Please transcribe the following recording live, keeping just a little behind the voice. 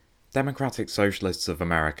Democratic Socialists of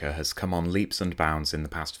America has come on leaps and bounds in the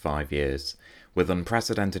past 5 years, with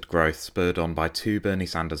unprecedented growth spurred on by two Bernie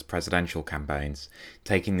Sanders presidential campaigns,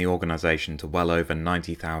 taking the organisation to well over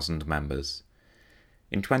 90,000 members.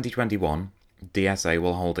 In 2021, DSA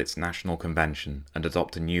will hold its national convention and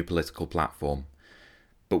adopt a new political platform.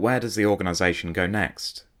 But where does the organisation go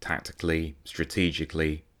next? Tactically,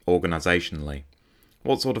 strategically, organisationally?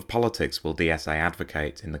 What sort of politics will DSA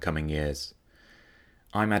advocate in the coming years?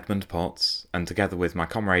 I'm Edmund Potts, and together with my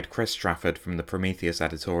comrade Chris Strafford from the Prometheus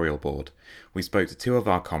editorial board, we spoke to two of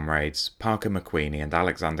our comrades, Parker McQueenie and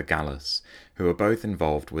Alexander Gallus, who are both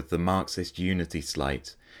involved with the Marxist Unity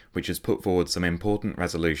Slate, which has put forward some important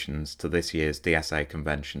resolutions to this year's DSA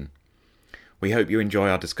convention. We hope you enjoy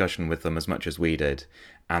our discussion with them as much as we did,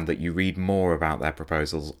 and that you read more about their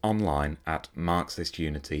proposals online at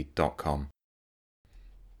marxistunity.com.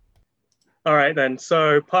 All right then,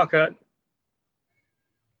 so Parker,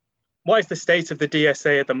 what is the state of the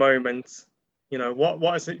DSA at the moment? You know,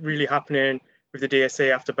 what is it really happening with the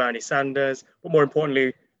DSA after Bernie Sanders, but more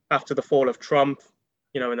importantly, after the fall of Trump,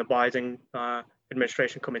 you know, and the Biden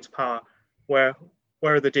administration coming to power? Where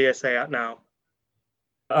are the DSA at now?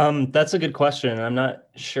 That's a good question. I'm not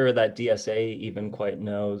sure that DSA even quite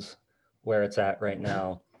knows where it's at right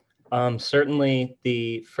now. Certainly,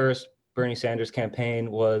 the first Bernie Sanders campaign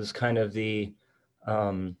was kind of the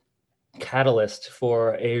catalyst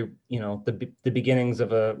for the beginnings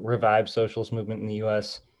of a revived socialist movement in the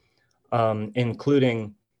U.S.,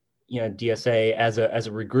 including DSA as a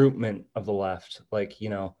regroupment of the left. Like,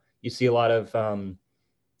 you see a lot of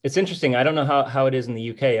it's interesting. I don't know how it is in the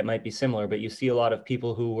UK. It might be similar, but you see a lot of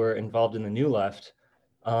people who were involved in the New Left,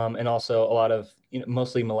 and also a lot of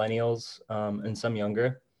mostly millennials and some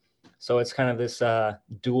younger. So it's kind of this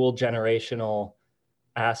dual generational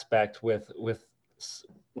aspect with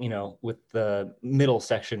the middle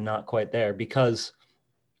section not quite there because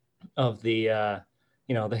of the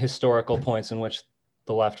the historical points in which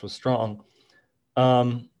the left was strong.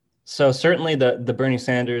 So certainly the Bernie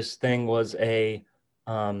Sanders thing was a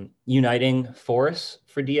uniting force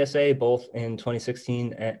for DSA, both in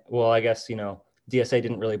 2016 and, well, I guess, DSA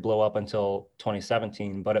didn't really blow up until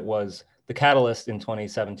 2017, but it was the catalyst in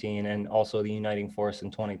 2017 and also the uniting force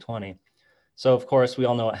in 2020. So of course, we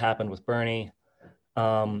all know what happened with Bernie.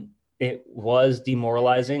 It was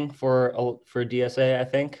demoralizing for DSA, I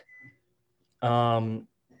think.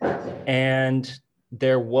 And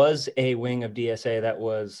there was a wing of DSA that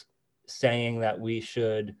was saying that we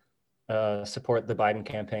should support the Biden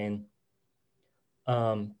campaign.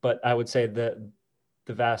 But I would say that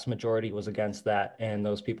the vast majority was against that, and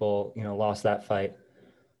those people, lost that fight.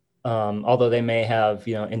 Although they may have,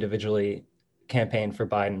 individually campaigned for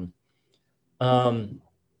Biden.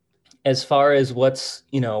 As far as what's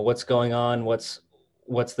going on, what's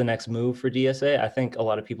the next move for DSA, I think a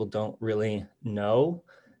lot of people don't really know.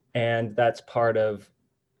 And that's part of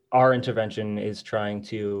our intervention, is trying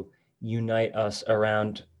to unite us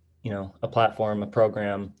around a platform, a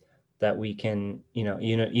program that we can,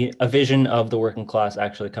 a vision of the working class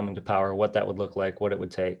actually coming to power, what that would look like, what it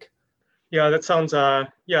would take. Yeah, that sounds,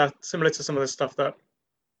 similar to some of the stuff that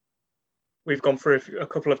we've gone through a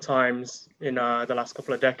couple of times in the last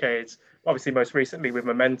couple of decades. Obviously, most recently with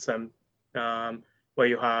Momentum, where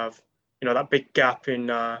you have, that big gap in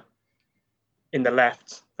the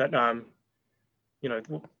left that,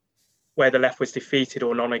 where the left was defeated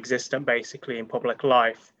or non-existent basically in public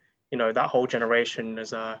life. That whole generation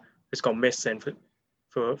has gone missing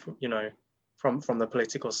for from the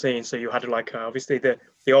political scene. So you had obviously the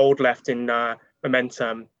old left in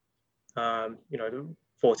Momentum,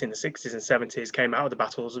 fought in the 60s and 70s, came out of the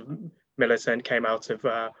battles of Militant, came out of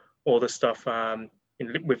all the stuff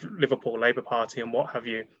with Liverpool Labour Party and what have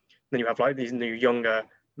you. And then you have these new younger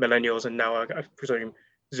millennials and now I presume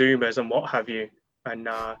Zoomers and what have you. And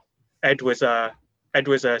Ed was a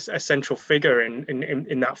central figure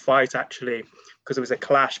in that fight, actually, because there was a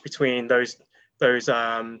clash between those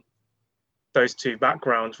two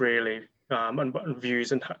backgrounds, really, and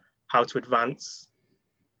views and how to advance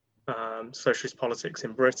socialist politics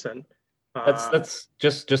in Britain. That's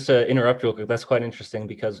just to interrupt real quick. That's quite interesting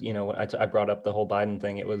because I brought up the whole Biden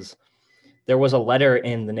thing. There was a letter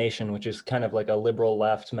in The Nation, which is kind of like a liberal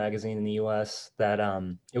left magazine in the U.S. that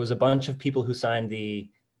it was a bunch of people who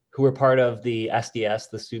were part of the SDS,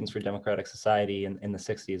 the Students for Democratic Society, in the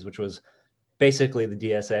 60s, which was basically the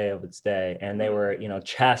DSA of its day. And they were,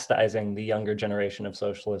 chastising the younger generation of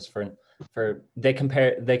socialists for they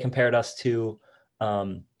compared us to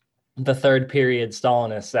the third period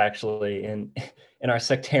Stalinists, actually, in our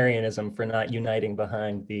sectarianism for not uniting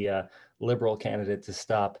behind the liberal candidate to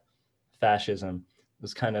stop fascism.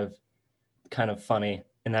 was kind of funny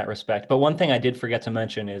in that respect. But one thing I did forget to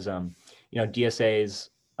mention is DSA's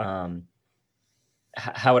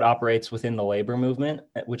how it operates within the labor movement,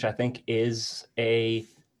 which I think is a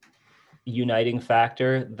uniting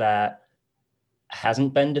factor that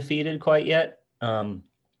hasn't been defeated quite yet.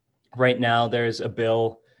 Right now, there's a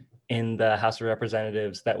bill in the House of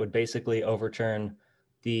Representatives that would basically overturn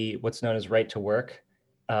the what's known as right to work,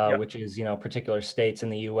 which is, particular states in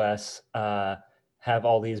the U.S. Have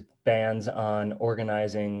all these bans on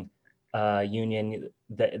organizing union.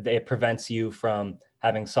 That it prevents you from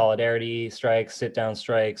having solidarity strikes, sit-down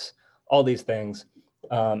strikes, all these things.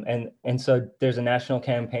 And so there's a national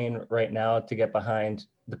campaign right now to get behind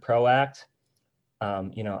the PRO Act.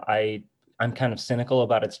 I'm kind of cynical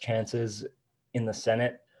about its chances in the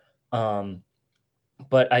Senate.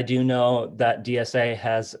 But I do know that DSA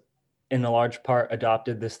has, in a large part,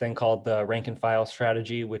 adopted this thing called the rank and file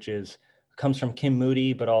strategy, which comes from Kim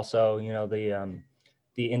Moody, but also, the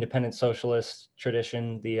independent socialist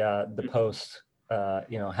tradition, the post,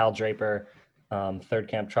 Hal Draper, third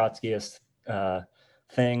camp Trotskyist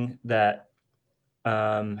thing that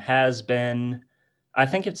has been, I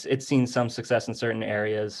think it's seen some success in certain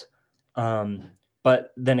areas.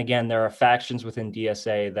 But then again, there are factions within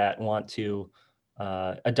DSA that want to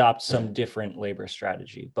adopt some different labor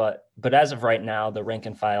strategy. But as of right now, the rank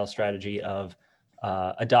and file strategy of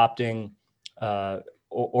adopting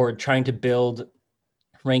or trying to build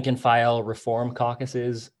rank and file reform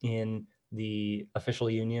caucuses in the official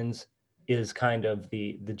unions is kind of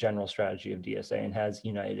the general strategy of DSA and has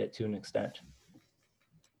united it to an extent.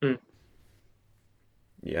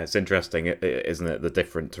 Yeah, it's interesting, isn't it? The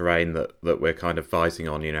different terrain that we're kind of fighting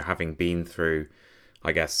on, having been through,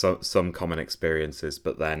 I guess, some common experiences,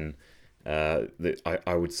 but then I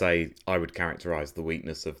would say I would characterize the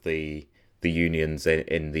weakness of the unions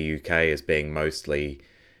in the UK as being mostly,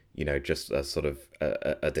 just a sort of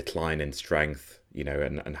a decline in strength,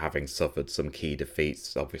 and having suffered some key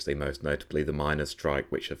defeats, obviously most notably the miners' strike,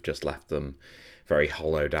 which have just left them very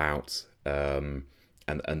hollowed out.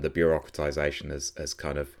 And the bureaucratization has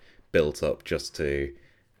kind of built up just to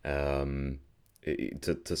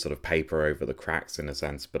sort of paper over the cracks in a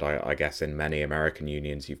sense. But I guess in many American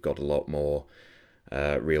unions, you've got a lot more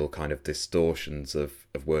real kind of distortions of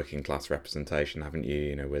working class representation, haven't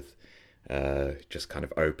you? With just kind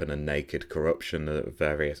of open and naked corruption of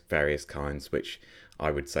various kinds, which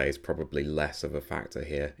I would say is probably less of a factor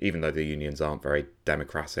here, even though the unions aren't very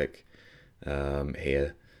democratic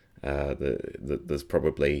here. There's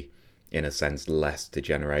probably, in a sense, less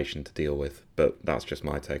degeneration to deal with, but that's just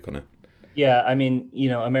my take on it. Yeah, I mean,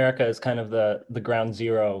 America is kind of the ground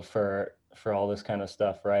zero for all this kind of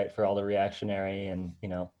stuff, right? For all the reactionary and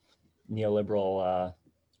neoliberal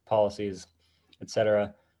policies,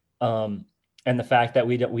 etc. And the fact that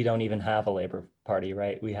we don't even have a Labor Party,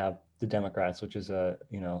 right? We have the Democrats, which is a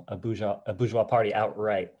bourgeois party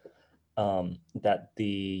outright. That the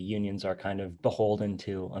unions are kind of beholden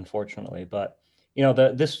to, unfortunately. But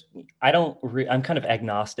I'm kind of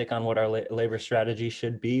agnostic on what our labor strategy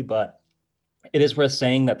should be, but it is worth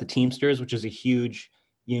saying that the Teamsters, which is a huge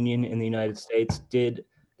union in the United States, did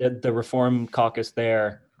the Reform Caucus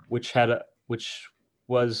there, which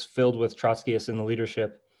was filled with Trotskyists in the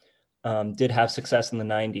leadership, did have success in the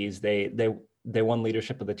 90s. They won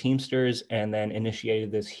leadership of the Teamsters and then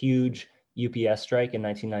initiated this huge UPS strike in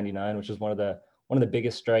 1999, which was one of the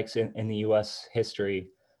biggest strikes in the U.S. history,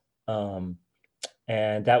 and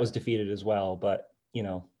that was defeated as well. But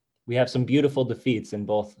we have some beautiful defeats in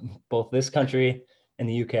both this country and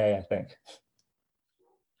the UK, I think.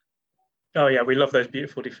 Oh yeah, we love those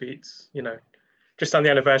beautiful defeats. Just on the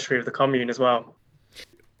anniversary of the Commune as well.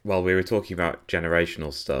 Well, we were talking about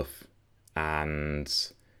generational stuff, and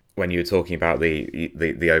when you were talking about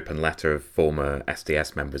the open letter of former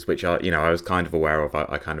SDS members, which I was kind of aware of,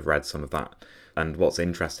 I kind of read some of that. And what's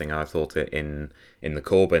interesting, I thought in the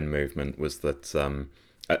Corbyn movement was that,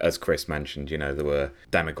 as Chris mentioned, there were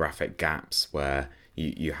demographic gaps where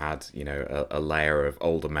you had a layer of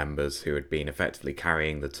older members who had been effectively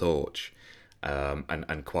carrying the torch,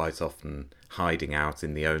 and quite often hiding out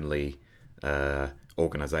in the only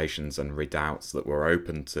organisations and redoubts that were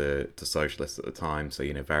open to socialists at the time. So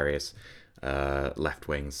various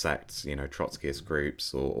left-wing sects, Trotskyist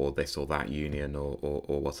groups, or this or that union,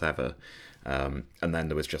 or whatever. And then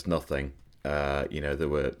there was just nothing. There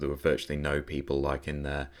were virtually no people like in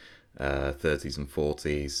their 30s and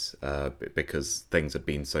 40s because things had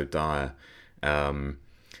been so dire.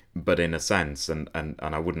 But in a sense, and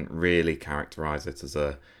I wouldn't really characterise it as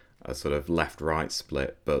a sort of left-right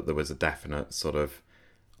split, but there was a definite sort of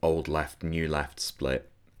old left, new left split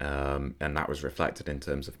and that was reflected in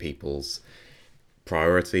terms of people's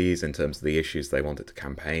priorities, in terms of the issues they wanted to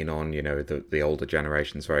campaign on. You know, the older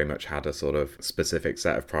generations very much had a sort of specific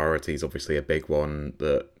set of priorities. Obviously, a big one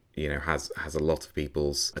that, you know, has a lot of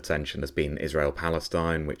people's attention has been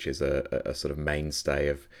Israel-Palestine, which is a sort of mainstay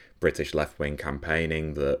of British left-wing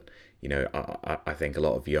campaigning that, you know, I think a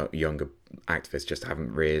lot of younger activists just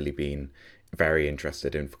haven't really been very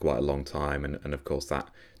interested in for quite a long time, and of course that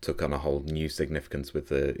took on a whole new significance with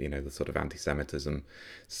the, you know, the sort of anti-Semitism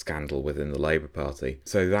scandal within the Labour Party.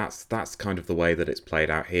 So that's kind of the way that it's played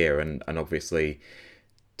out here, and obviously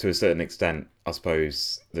to a certain extent, I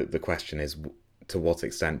suppose the question is, to what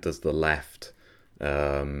extent does the left,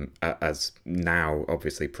 as now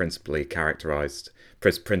obviously principally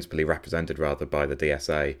represented rather by the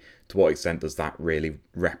DSA, to what extent does that really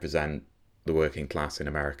represent the working class in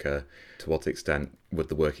America? To what extent would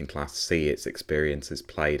the working class see its experiences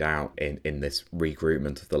played out in this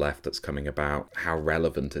regroupment of the left that's coming about? How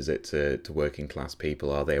relevant is it to working class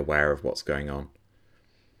people? Are they aware of what's going on?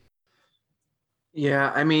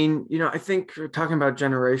 Yeah, I mean, you know, I think we're talking about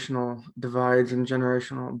generational divides and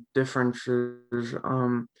generational differences. If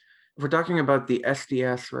we're talking about the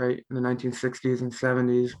SDS, right, in the 1960s and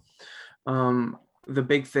 70s, the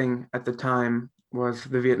big thing at the time was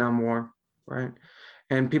the Vietnam War, right?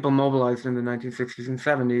 And people mobilized in the 1960s and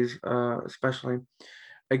 70s, especially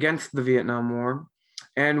against the Vietnam War.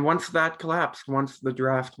 And once that collapsed, once the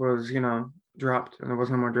draft was, you know, dropped and there was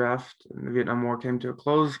no more draft and the Vietnam War came to a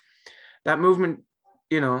close, that movement,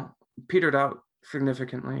 you know, petered out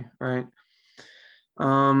significantly, right?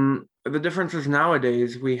 The difference is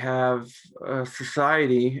nowadays we have a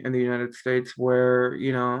society in the United States where,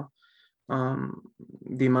 you know,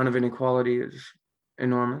 the amount of inequality is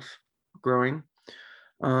enormous, growing.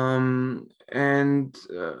 You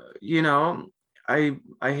know, I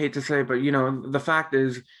hate to say, but, you know, the fact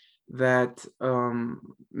is that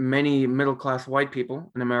many middle-class white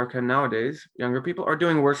people in America nowadays, younger people, are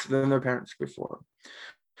doing worse than their parents before,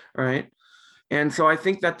 right? And so I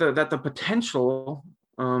think that the potential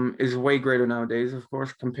is way greater nowadays, of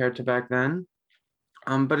course, compared to back then.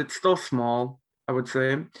 But it's still small, I would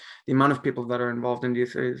say. The amount of people that are involved in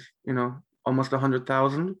DSA is, you know, almost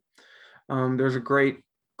 100,000. There's a great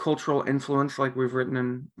cultural influence, like we've written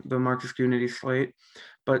in the Marxist Unity slate,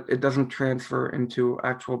 but it doesn't transfer into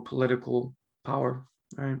actual political power,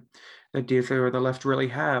 right? That DSA or the left really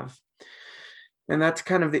have. And that's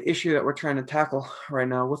kind of the issue that we're trying to tackle right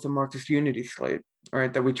now with the Marxist Unity slate,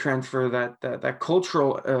 right? That we transfer that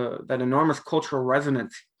cultural, that enormous cultural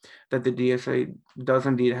resonance that the DSA does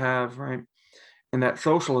indeed have, right? And that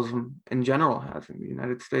socialism in general has in the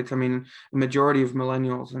United States. I mean, the majority of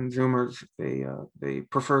millennials and Zoomers, they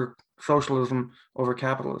prefer socialism over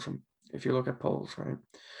capitalism, if you look at polls, right?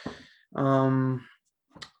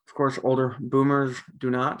 Of course, older boomers do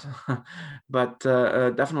not, but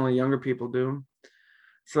definitely younger people do.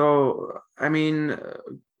 So, I mean,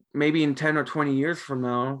 maybe in 10 or 20 years from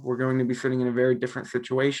now, we're going to be sitting in a very different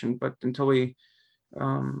situation. But until we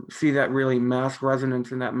see that really mass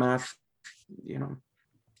resonance and that mass, you know,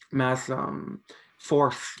 mass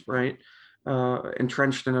force, right,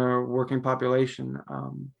 entrenched in a working population,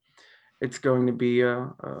 it's going to be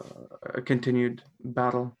a continued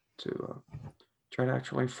battle to try to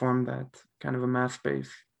actually form that kind of a mass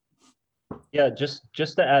base. Yeah, just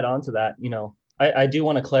to add on to that, you know, I do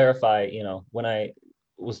want to clarify, you know, when I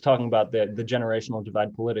was talking about the generational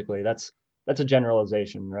divide politically, that's a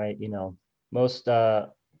generalization, right? You know, most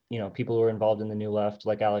you know, people who are involved in the New Left,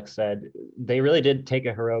 like Alex said, they really did take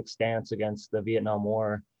a heroic stance against the Vietnam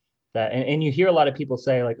War. That and you hear a lot of people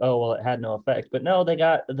say like, oh well, it had no effect, but no, they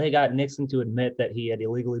got Nixon to admit that he had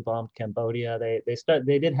illegally bombed Cambodia.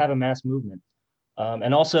 They did have a mass movement,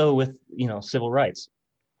 and also with, you know, civil rights.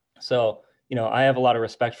 So, you know, I have a lot of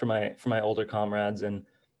respect for my older comrades, and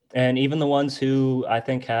even the ones who I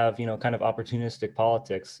think have, you know, kind of opportunistic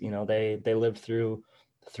politics. You know, they lived through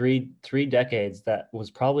three decades that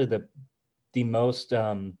was probably the most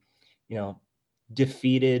you know,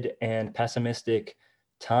 defeated and pessimistic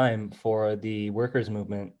time for the workers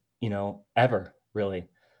movement, you know, ever really.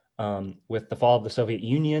 With the fall of the Soviet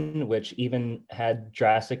Union, which even had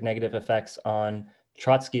drastic negative effects on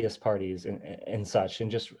Trotskyist parties and such,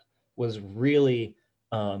 and just was really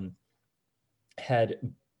had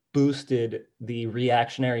boosted the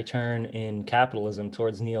reactionary turn in capitalism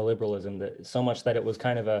towards neoliberalism, that so much that it was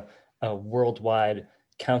kind of a worldwide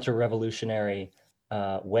counter-revolutionary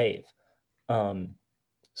wave.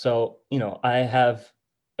 So, you know, I have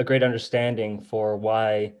a great understanding for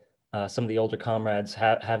why some of the older comrades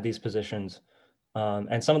have these positions,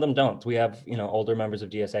 and some of them don't. We have, you know, older members of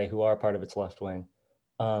DSA who are part of its left wing.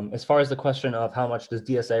 As far as the question of how much does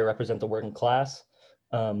DSA represent the working class,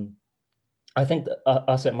 I think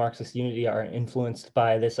us at Marxist Unity are influenced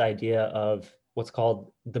by this idea of what's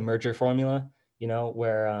called the merger formula, you know,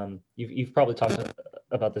 where you've probably talked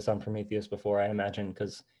about this on Prometheus before, I imagine,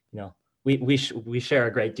 because, you know, we share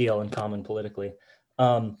a great deal in common politically.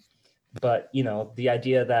 But, you know, the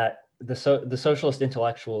idea that the socialist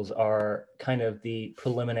intellectuals are kind of the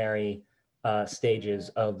preliminary stages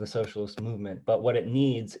of the socialist movement. But what it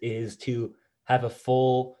needs is to have a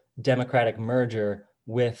full democratic merger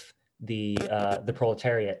with the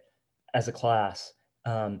proletariat as a class,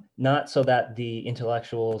 not so that the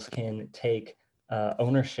intellectuals can take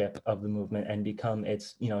ownership of the movement and become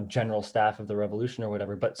its, you know, general staff of the revolution or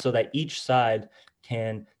whatever, but so that each side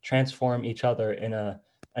can transform each other in a,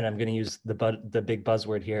 and I'm going to use the big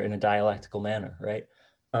buzzword here, in a dialectical manner, right?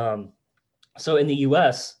 So in the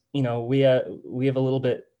U.S., you know, we have a little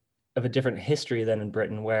bit of a different history than in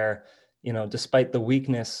Britain, where, you know, despite the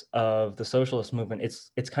weakness of the socialist movement,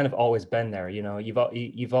 it's kind of always been there. You know,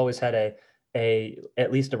 you've always had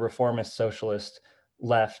at least a reformist socialist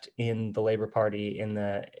left in the Labor Party in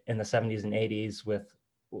the 70s and 80s, with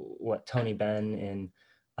what Tony Benn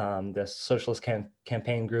and the Socialist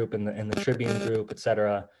Campaign Group and the Tribune Group, et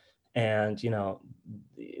cetera. And, you know,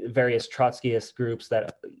 various Trotskyist groups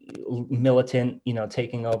that militant, you know,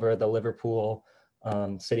 taking over the Liverpool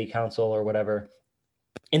city council or whatever.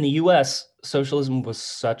 In the US, socialism was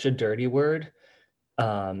such a dirty word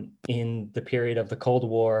in the period of the Cold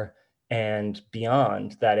War and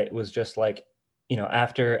beyond, that it was just like, you know,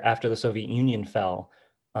 after the Soviet Union fell,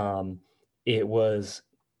 it was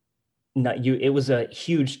it was a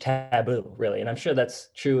huge taboo, really. And I'm sure that's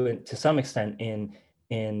true to some extent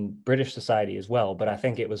in British society as well, but I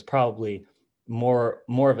think it was probably more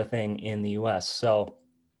of a thing in the US. So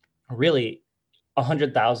really,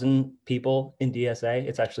 100,000 people in DSA.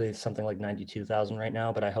 It's actually something like 92,000 right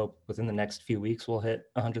now, but I hope within the next few weeks we'll hit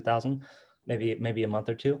 100,000, maybe a month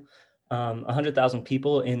or two. 100,000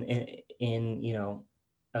 people in you know,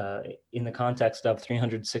 in the context of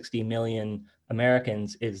 360 million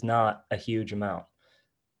Americans is not a huge amount,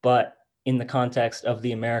 but in the context of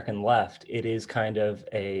the American left, it is kind of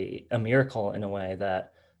a miracle in a way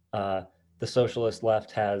that the socialist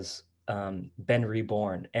left has been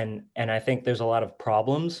reborn. And I think there's a lot of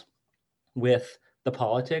problems with the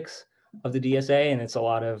politics of the DSA, and it's a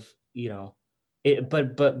lot of, you know,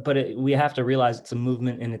 we have to realize it's a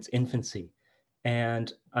movement in its infancy.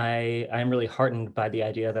 And I'm really heartened by the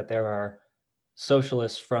idea that there are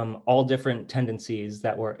socialists from all different tendencies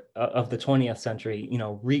that were of the 20th century, you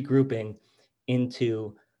know, regrouping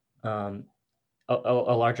into a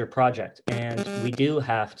larger project. And we do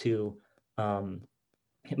have to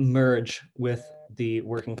merge with the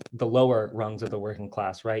lower rungs of the working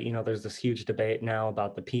class, right? You know, there's this huge debate now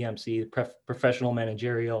about the PMC, professional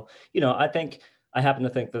managerial. You know, I happen to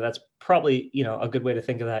think that that's probably, you know, a good way to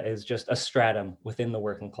think of that is just a stratum within the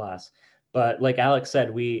working class. But like Alex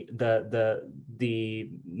said, the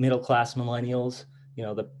middle class millennials, you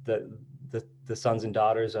know, the sons and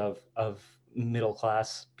daughters of middle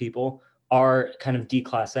class people are kind of D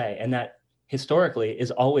class A, and that historically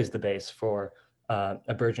is always the base for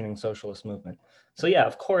a burgeoning socialist movement. So yeah,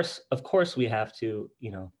 of course we have to,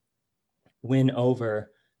 you know, win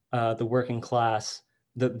over the working class,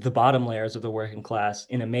 the bottom layers of the working class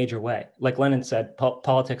in a major way. Like Lenin said,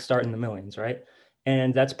 politics start in the millions, right?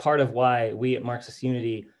 And that's part of why we at Marxist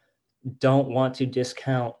Unity don't want to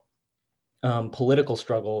discount political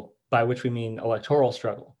struggle, by which we mean electoral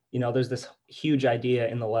struggle. You know, there's this huge idea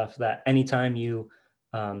in the left that anytime you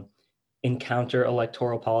encounter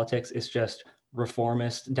electoral politics, it's just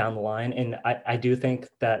reformist down the line. And I do think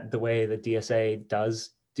that the way the DSA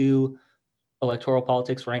does do electoral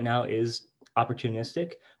politics right now is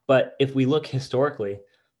opportunistic. But if we look historically,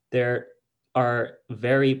 there are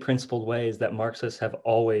very principled ways that Marxists have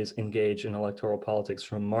always engaged in electoral politics,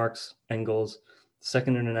 from Marx, Engels,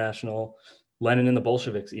 Second International, Lenin and the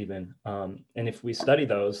Bolsheviks even. And if we study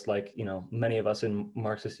those, like, you know, many of us in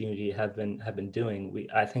Marxist Unity have been doing,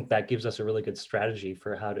 I think that gives us a really good strategy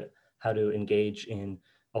for how to engage in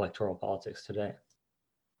electoral politics today.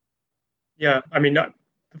 Yeah, I mean, the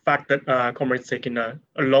fact that Comrade's taking a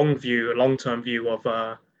long-term view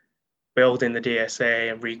of building the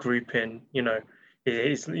DSA and regrouping, you know,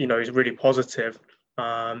 is really positive. You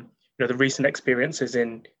know, the recent experiences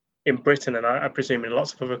in Britain, and I presume in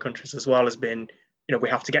lots of other countries as well, has been, you know, we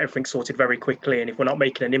have to get everything sorted very quickly, and if we're not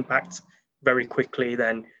making an impact very quickly,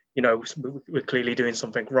 then, you know, we're clearly doing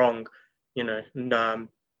something wrong. You know, and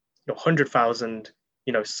 100,000,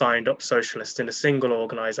 you know, signed up socialists in a single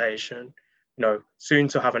organization, you know, soon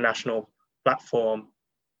to have a national platform,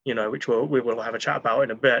 which we will have a chat about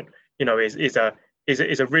in a bit,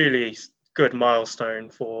 is a really good milestone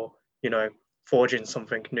for, forging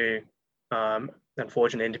something new, and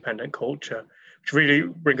forging an independent culture, which really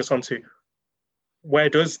brings us on to, where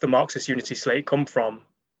does the Marxist Unity Slate come from?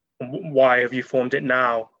 Why have you formed it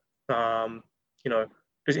now?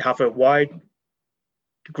 Does it have a wide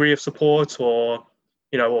degree of support, or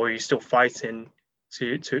or are you still fighting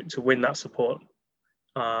to win that support?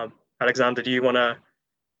 Alexander, do you want to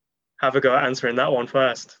have a go at answering that one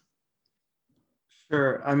first?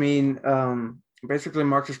 Sure. I mean, basically,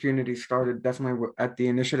 Marxist Unity started definitely at the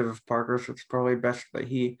initiative of Parker, so it's probably best that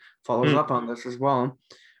he follows up on this as well.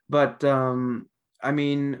 But I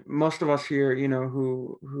mean, most of us here,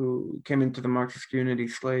 who came into the Marxist Unity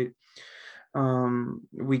Slate,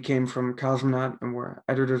 we came from Cosmonaut, and we're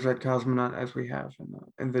editors at Cosmonaut, as we have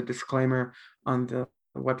in the disclaimer on the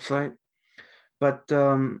website. But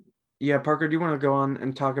yeah, Parker, do you want to go on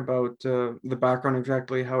and talk about the background,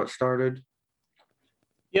 exactly how it started?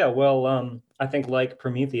 Yeah, well, I think like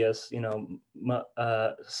Prometheus,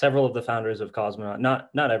 several of the founders of Cosmonaut,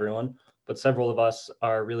 not everyone, but several of us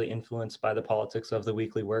are really influenced by the politics of the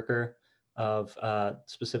Weekly Worker, of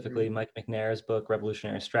specifically Mike McNair's book,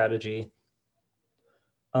 Revolutionary Strategy.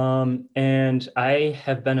 And I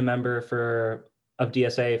have been a member of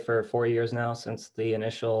DSA for 4 years now, since the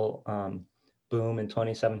initial boom in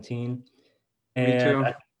 2017. And Me too.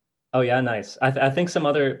 oh yeah, nice. I think some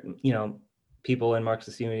other, people in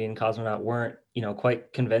Marxist Unity and Cosmonaut weren't,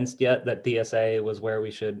 quite convinced yet that DSA was where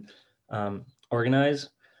we should organize.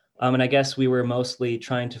 And I guess we were mostly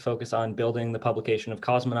trying to focus on building the publication of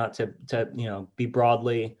Cosmonaut to be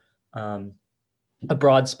broadly a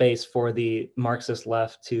broad space for the Marxist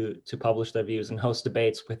left to publish their views and host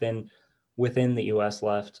debates within the U.S.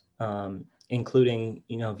 left, including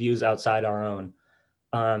views outside our own.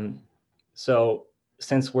 So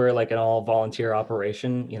since we're like an all volunteer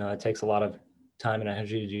operation, it takes a lot of time and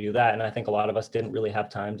energy to do that, and I think a lot of us didn't really have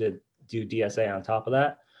time to do DSA on top of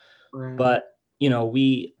that. Right. But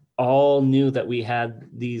we all knew that we had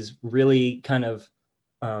these really kind of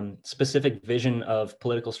specific vision of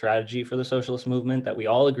political strategy for the socialist movement that we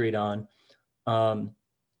all agreed on,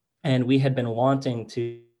 and we had been wanting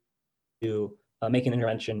to make an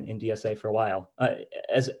intervention in DSA for a while,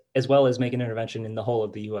 as well as make an intervention in the whole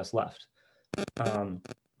of the U.S. left.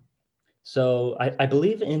 So I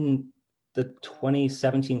believe in the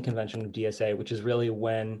 2017 convention of DSA, which is really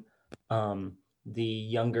when the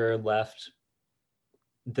younger left,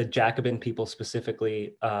 the Jacobin people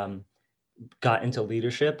specifically, got into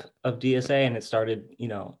leadership of DSA, and it started,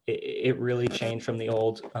 it really changed from the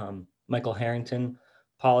old Michael Harrington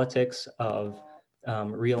politics of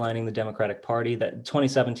realigning the Democratic Party. That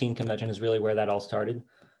 2017 convention is really where that all started.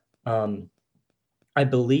 I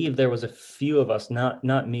believe there was a few of us,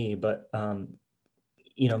 not me, but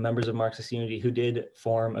members of Marxist Unity who did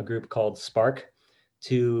form a group called Spark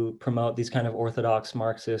to promote these kind of orthodox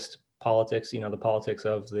Marxist politics, the politics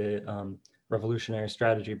of the Revolutionary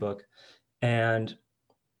Strategy book. And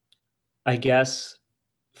I guess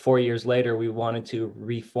 4 years later, we wanted to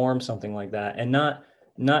reform something like that, and not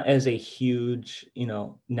as a huge,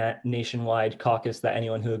 nationwide caucus that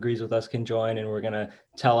anyone who agrees with us can join, and we're going to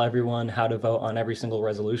tell everyone how to vote on every single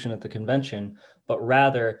resolution at the convention, but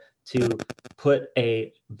rather to put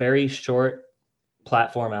a very short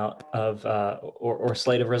platform out of or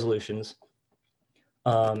slate of resolutions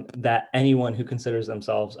that anyone who considers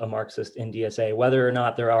themselves a Marxist in DSA, whether or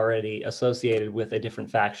not they're already associated with a different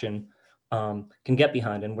faction, can get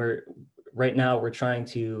behind. And right now we're trying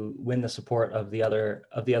to win the support of the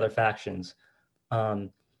other factions,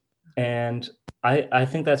 and I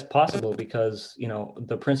think that's possible because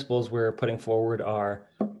the principles we're putting forward are,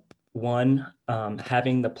 one,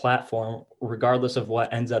 having the platform, regardless of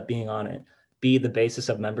what ends up being on it, be the basis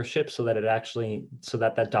of membership, so that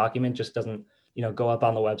that document just doesn't go up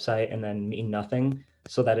on the website and then mean nothing,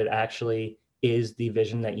 so that it actually is the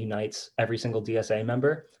vision that unites every single DSA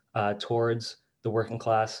member towards the working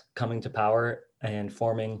class coming to power and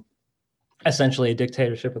forming essentially a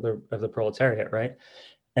dictatorship of the proletariat, right?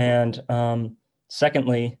 And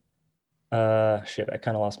secondly, I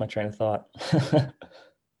kind of lost my train of thought.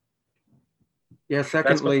 Yeah.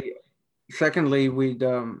 Secondly, we'd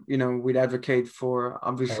advocate for,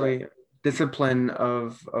 obviously, discipline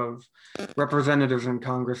of representatives in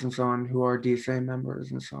Congress and so on who are DSA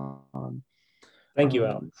members and so on. Thank you,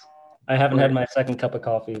 Alex. I haven't had my second cup of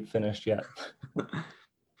coffee finished yet.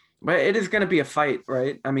 But it is going to be a fight,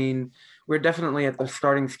 right? I mean, we're definitely at the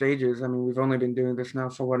starting stages. I mean, we've only been doing this now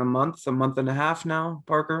for a month and a half now,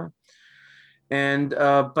 Parker. And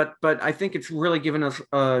but I think it's really given us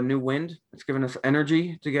a new wind. It's given us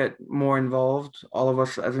energy to get more involved, all of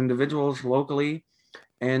us as individuals locally,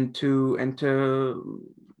 and to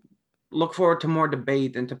look forward to more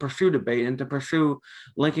debate and to pursue debate and to pursue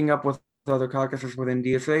linking up with other caucuses within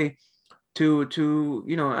DSA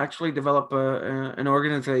to actually develop an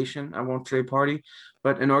organization. I won't say party,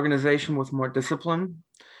 but an organization with more discipline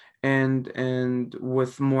and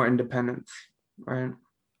with more independence, right?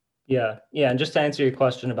 Yeah, yeah, and just to answer your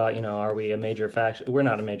question about, are we a major faction? We're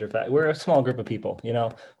not a major faction. We're a small group of people,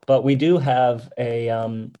 but we do have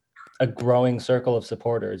a growing circle of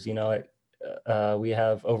supporters. We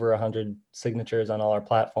have over 100 signatures on all our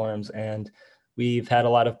platforms, and we've had a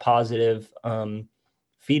lot of positive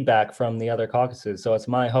feedback from the other caucuses. So it's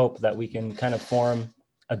my hope that we can kind of form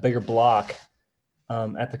a bigger block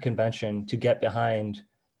at the convention to get behind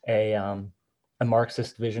a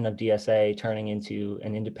Marxist vision of DSA turning into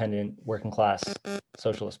an independent working class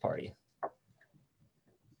socialist party.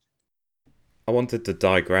 I wanted to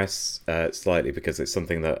digress slightly because it's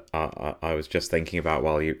something that I was just thinking about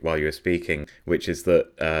while you were speaking, which is that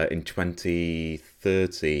in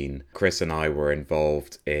 2013, Chris and I were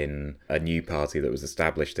involved in a new party that was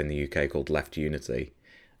established in the UK called Left Unity,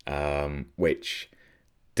 which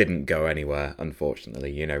didn't go anywhere,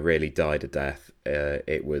 unfortunately, really died a death.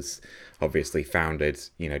 It was obviously founded,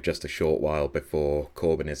 just a short while before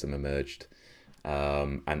Corbynism emerged,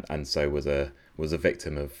 and so was a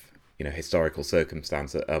victim of, historical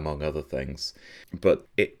circumstance, among other things. But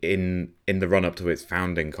in the run-up to its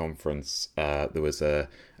founding conference, there was a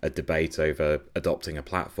debate over adopting a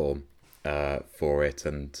platform for it,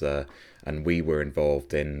 and we were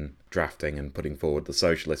involved in drafting and putting forward the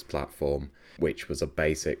socialist platform, which was a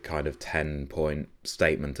basic kind of 10-point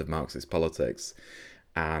statement of Marxist politics.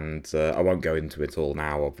 And I won't go into it all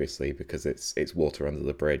now, obviously, because it's water under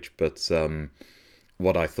the bridge. But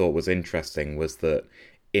what I thought was interesting was that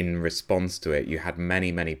in response to it, you had many,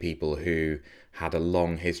 many people who had a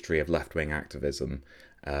long history of left-wing activism,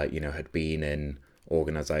 had been in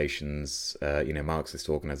organisations, Marxist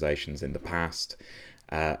organisations in the past,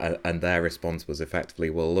 and their response was effectively,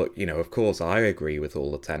 well, look, of course I agree with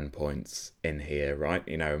all the 10 points in here, right?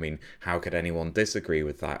 How could anyone disagree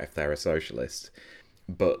with that if they're a socialist?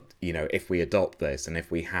 But, if we adopt this and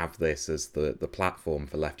if we have this as the platform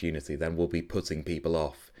for Left Unity, then we'll be putting people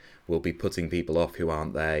off. We'll be putting people off who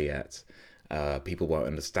aren't there yet. People won't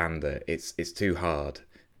understand it. It's too hard.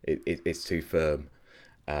 It's too firm.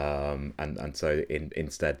 And so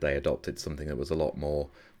instead they adopted something that was a lot more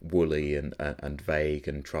woolly and vague,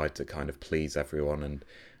 and tried to kind of please everyone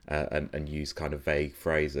and use kind of vague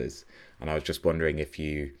phrases. And I was just wondering if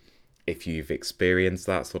you've experienced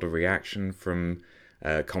that sort of reaction from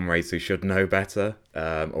comrades who should know better,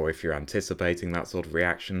 or if you're anticipating that sort of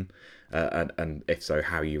reaction, and if so,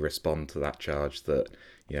 how you respond to that charge that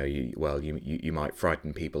you might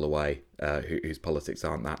frighten people away whose politics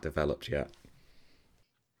aren't that developed yet.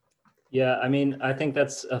 Yeah, I think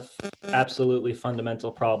that's a absolutely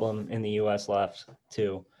fundamental problem in the U.S. left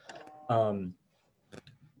too.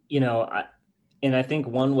 And I think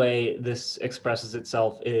one way this expresses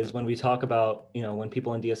itself is when we talk about, when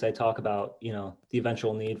people in DSA talk about, the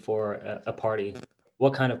eventual need for a party,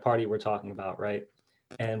 what kind of party we're talking about, right?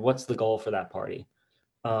 And what's the goal for that party?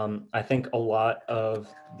 I think a lot of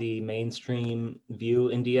the mainstream view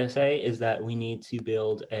in DSA is that we need to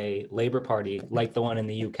build a labor party like the one in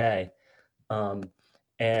the UK.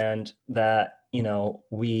 And that,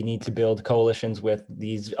 we need to build coalitions with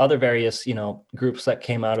these other various, groups that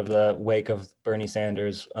came out of the wake of Bernie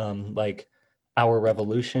Sanders, like Our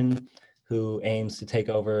Revolution, who aims to take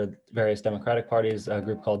over various Democratic parties, a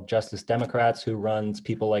group called Justice Democrats, who runs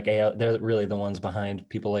people like they're really the ones behind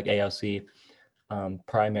people like AOC,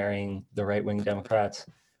 primarying the right-wing Democrats,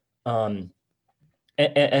 and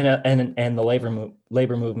the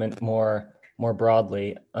labor movement more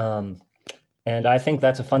broadly. And I think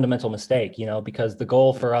that's a fundamental mistake, because the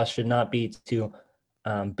goal for us should not be to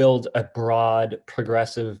build a broad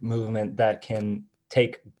progressive movement that can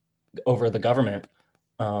take over the government.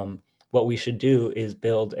 What we should do is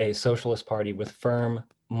build a socialist party with firm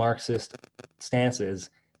Marxist stances.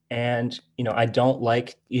 And, I don't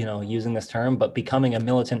like, using this term, but becoming a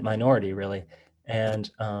militant minority, really,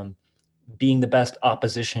 and being the best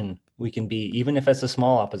opposition we can be, even if it's a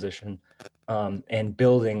small opposition, and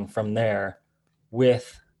building from there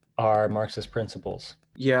with our Marxist principles.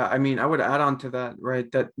 Yeah, I would add on to that,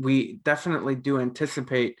 right, that we definitely do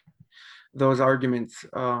anticipate those arguments,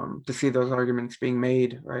 to see those arguments being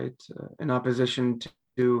made, right, in opposition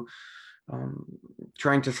to um,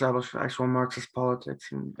 trying to establish actual Marxist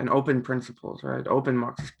politics and open principles, right? Open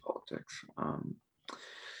Marxist politics.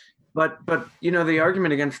 But the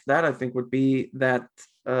argument against that, I think, would be that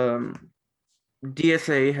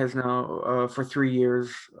DSA has now, for 3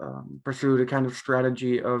 years, pursued a kind of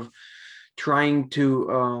strategy of trying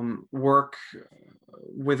to work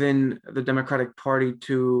within the Democratic Party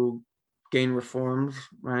to gain reforms,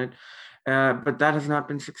 right? But that has not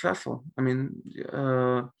been successful. I mean,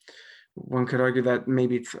 one could argue that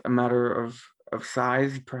maybe it's a matter of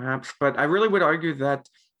size, perhaps, but I really would argue that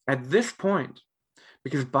at this point,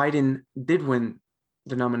 because Biden did win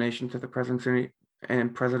the nomination to the presidency,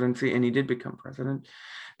 and he did become president,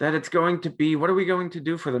 that it's going to be, what are we going to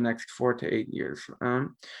do for the next 4 to 8 years?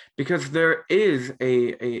 Because there is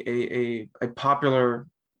a popular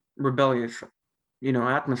rebellious,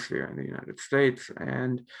 atmosphere in the United States,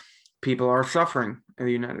 and people are suffering in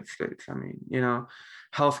the United States. I mean,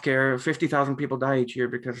 healthcare, 50,000 people die each year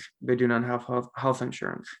because they do not have health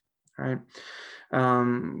insurance, right?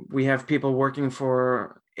 We have people working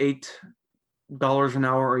for $8 an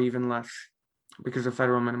hour or even less because the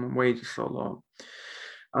federal minimum wage is so low.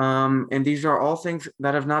 And these are all things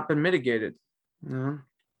that have not been mitigated.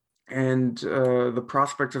 And the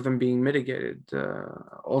prospects of them being mitigated,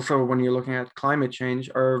 also when you're looking at climate change,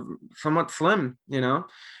 are somewhat slim.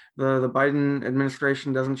 The Biden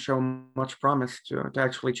administration doesn't show much promise to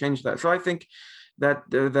actually change that. So I think that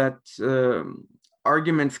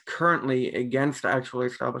arguments currently against actually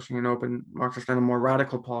establishing an open Marxist and a more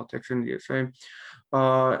radical politics in the USA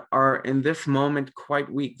are in this moment quite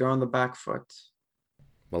weak. They're on the back foot.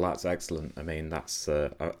 Well, that's excellent. I mean, that's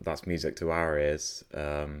music to our ears,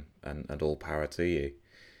 and all power to you.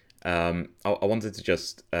 I wanted to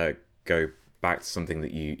just go back to something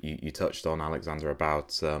that you touched on, Alexander,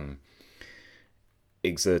 about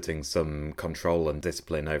exerting some control and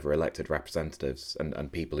discipline over elected representatives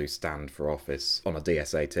and people who stand for office on a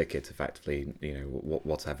DSA ticket, effectively,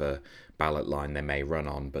 whatever ballot line they may run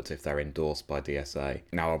on, but if they're endorsed by DSA.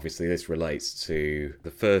 Now, obviously, this relates to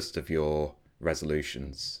the first of your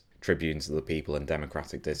resolutions, Tribunes of the People and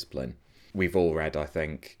Democratic Discipline. We've all read, I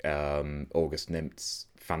think, August Nimt's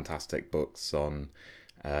fantastic books on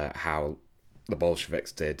how the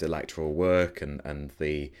Bolsheviks did electoral work and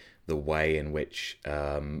the way in which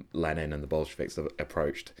Lenin and the Bolsheviks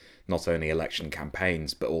approached not only election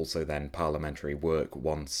campaigns but also then parliamentary work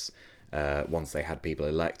once they had people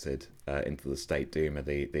elected into the State Duma,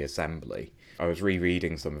 the assembly. I was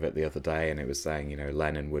rereading some of it the other day, and it was saying,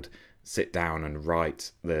 Lenin would sit down and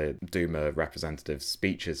write the Duma representatives'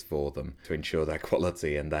 speeches for them to ensure their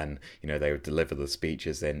quality, and then they would deliver the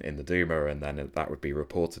speeches in the Duma, and then that would be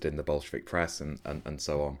reported in the Bolshevik press and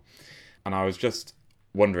so on. And I was just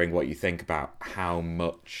wondering what you think about how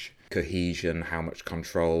much cohesion, how much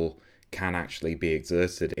control can actually be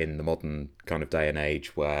exerted in the modern kind of day and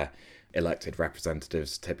age where elected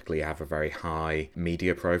representatives typically have a very high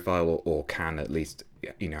media profile, or can at least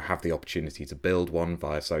have the opportunity to build one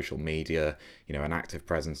via social media, an active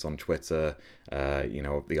presence on Twitter,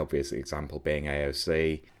 the obvious example being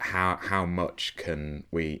AOC. How much can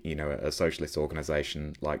we, a socialist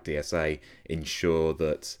organisation like DSA, ensure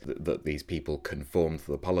that these people conform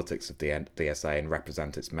to the politics of the DSA and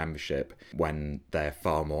represent its membership when they're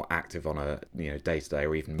far more active on a day-to-day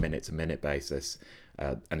or even minute-to-minute basis,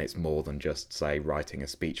 and it's more than just, say, writing a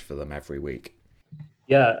speech for them every week?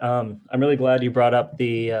 Yeah, I'm really glad you brought up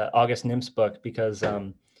the August Nim's book, because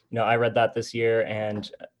I read that this year, and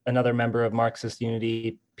another member of Marxist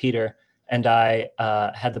Unity, Peter, and I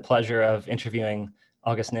had the pleasure of interviewing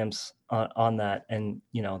August Nim's on that. And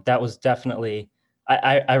that was definitely,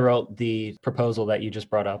 I wrote the proposal that you just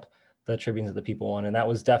brought up, the Tribunes of the People one, and that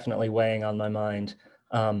was definitely weighing on my mind,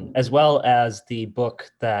 as well as the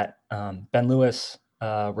book that Ben Lewis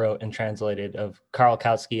wrote and translated of Karl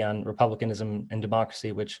Kautsky on Republicanism and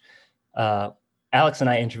Democracy, which Alex and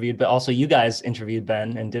I interviewed, but also you guys interviewed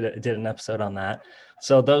Ben and did an episode on that.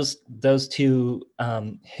 So those two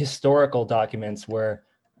historical documents were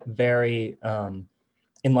very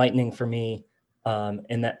enlightening for me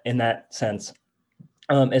in that sense.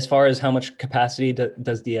 As far as how much capacity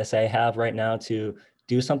does DSA have right now to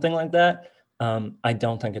do something like that, I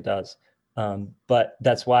don't think it does. But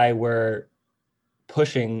that's why we're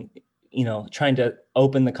pushing, trying to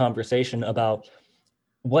open the conversation about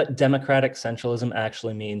what democratic centralism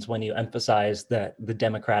actually means when you emphasize the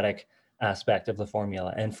democratic aspect of the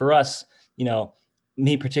formula. And for us,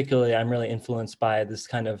 me particularly, I'm really influenced by this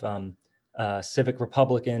kind of civic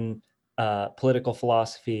Republican political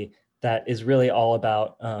philosophy that is really all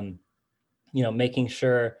about, making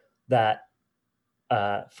sure that,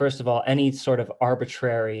 first of all, any sort of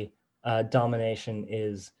arbitrary domination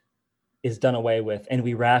is done away with, and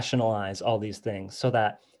we rationalize all these things so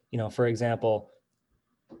that, for example,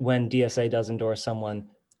 when DSA does endorse someone,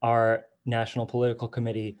 our national political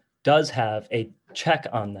committee does have a check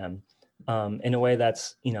on them in a way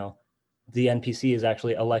that's, the NPC is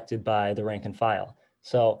actually elected by the rank and file.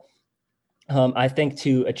 So I think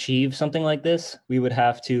to achieve something like this, we would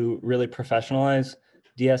have to really professionalize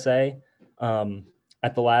DSA.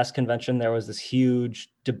 At the last convention, there was this huge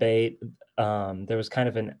debate. There was kind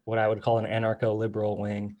of what I would call an anarcho-liberal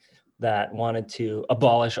wing that wanted to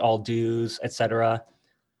abolish all dues, et cetera,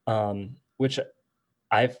 which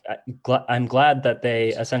I'm glad that they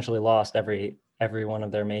essentially lost every one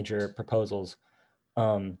of their major proposals.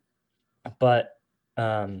 But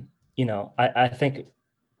I think,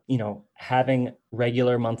 having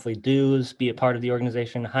regular monthly dues, be a part of the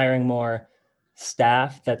organization, hiring more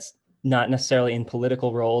staff that's not necessarily in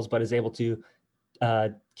political roles, but is able to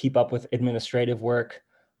keep up with administrative work,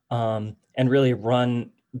 and really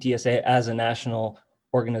run DSA as a national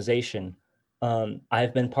organization.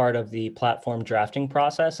 I've been part of the platform drafting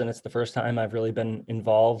process, and it's the first time I've really been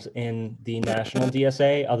involved in the national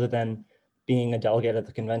DSA, other than being a delegate at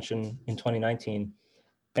the convention in 2019.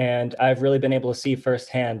 And I've really been able to see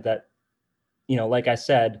firsthand that, like I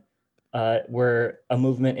said, we're a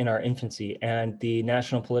movement in our infancy, and the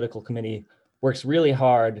National Political Committee works really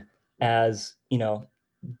hard as,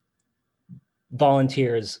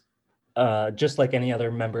 volunteers, just like any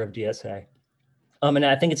other member of DSA. And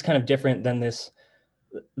I think it's kind of different than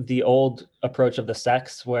the old approach of the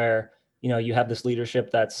sects, where, you have this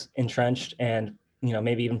leadership that's entrenched and,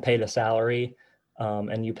 maybe even paid a salary,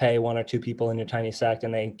 and you pay one or two people in your tiny sect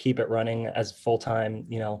and they keep it running as full-time,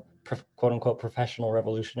 quote unquote, professional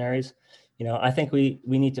revolutionaries. I think we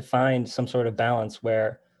need to find some sort of balance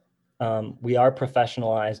where we are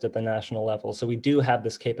professionalized at the national level. So we do have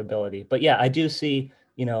this capability. But yeah, I do see,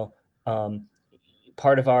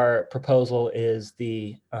 part of our proposal is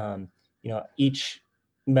each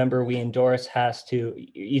member we endorse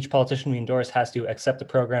each politician we endorse has to accept the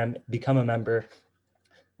program, become a member.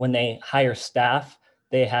 When they hire staff,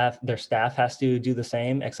 their staff has to do the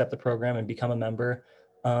same, accept the program and become a member.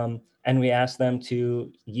 And we ask them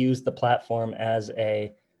to use the platform as as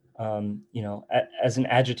an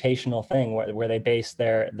agitational thing where they base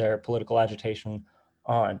their political agitation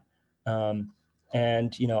on.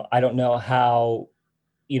 And, I don't know how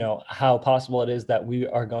possible it is that we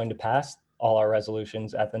are going to pass all our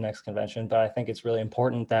resolutions at the next convention, but I think it's really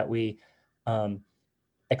important that we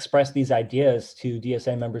express these ideas to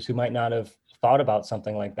DSA members who might not have thought about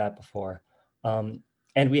something like that before. And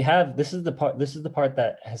this is the part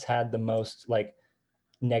that has had the most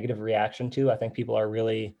negative reaction to. I think people are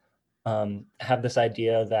really have this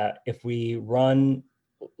idea that if we run,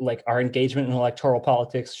 our engagement in electoral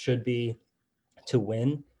politics should be to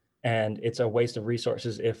win, and it's a waste of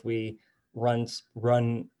resources if we run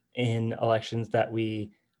in elections that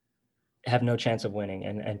we have no chance of winning.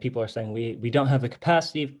 And people are saying we don't have the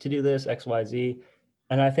capacity to do this, X, Y, Z.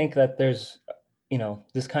 And I think that there's,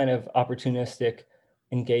 this kind of opportunistic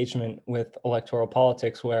engagement with electoral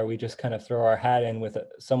politics where we just kind of throw our hat in with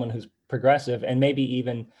someone who's progressive and maybe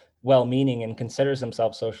even well-meaning and considers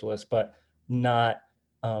themselves socialist, but not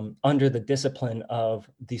under the discipline of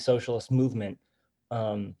the socialist movement,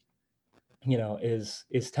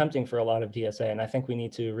 is tempting for a lot of DSA. And I think we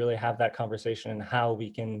need to really have that conversation and how we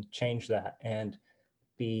can change that and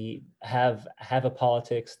have a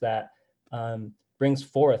politics that brings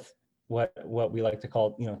forth what we like to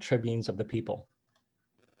call, tribunes of the people.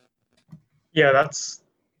 Yeah, that's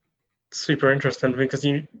super interesting, because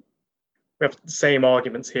we have the same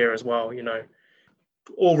arguments here as well,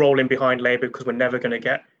 all rolling behind Labour because we're never going to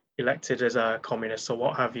get elected as a communist or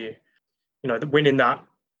what have you. Winning that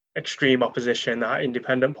extreme opposition, that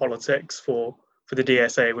independent politics for the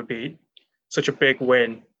DSA would be such a big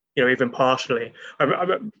win, even partially.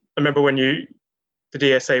 I remember when the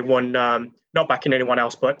DSA won, not backing anyone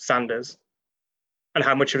else but Sanders, and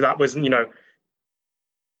how much of that was,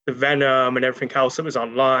 the venom and everything else that was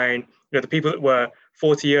online, the people that were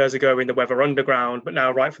 40 years ago in the Weather Underground, but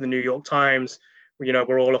now write for the New York Times,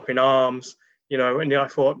 we're all up in arms, and I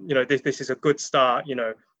thought, this is a good start.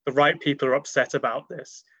 The right people are upset about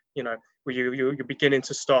this. You're beginning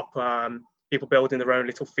to stop people building their own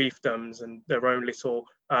little fiefdoms and their own little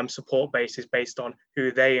support bases based on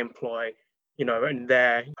who they employ, and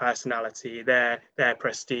their personality, their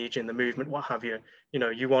prestige in the movement, what have you.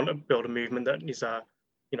 You want to build a movement that is,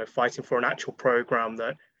 fighting for an actual program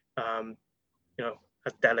that,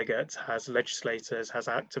 has delegates, has legislators, has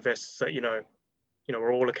activists that,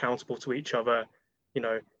 we're all accountable to each other,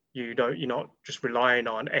 you're not just relying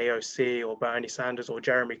on AOC or Bernie Sanders or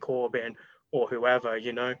Jeremy Corbyn or whoever.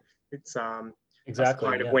 It's that's Exactly.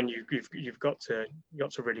 kind of Yeah. when you've got to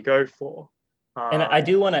really go for. And I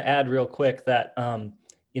do want to add real quick that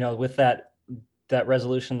with that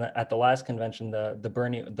resolution at the last convention,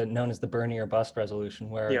 the known as the Bernie or bust resolution,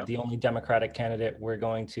 where Yeah. the only Democratic candidate we're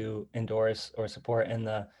going to endorse or support in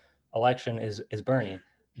the election is Bernie.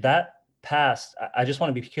 That passed. I just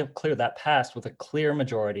want to be clear, that passed with a clear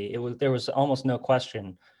majority. There was almost no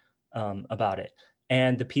question about it.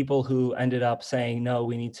 And the people who ended up saying, no,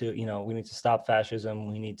 we need to stop fascism,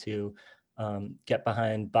 we need to get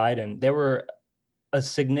behind Biden, there were a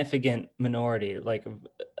significant minority, like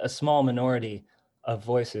a small minority of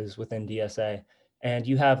voices within DSA. And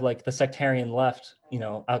you have like the sectarian left,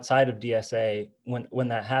 outside of DSA when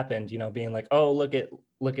that happened, being like, oh, look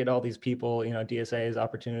at all these people, DSA is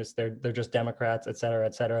opportunists, they're just Democrats, et cetera,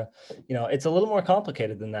 et cetera. It's a little more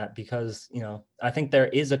complicated than that because, I think there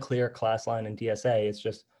is a clear class line in DSA. It's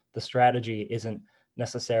just the strategy isn't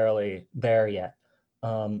necessarily there yet.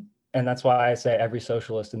 And that's why I say every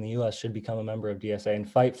socialist in the US should become a member of DSA and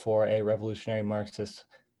fight for a revolutionary Marxist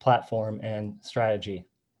platform and strategy.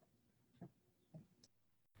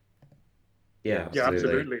 Yeah,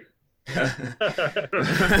 absolutely.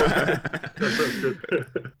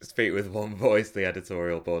 Speak with one voice, the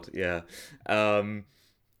editorial board. Yeah.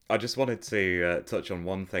 I just wanted to touch on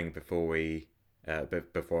one thing before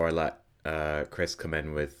I let Chris come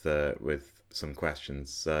in with some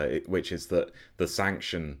questions, which is that the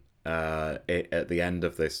sanction at the end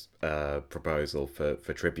of this proposal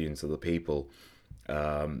for tribunes of the people,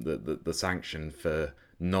 the sanction for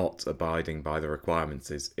not abiding by the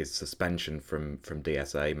requirements is suspension from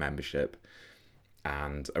DSA membership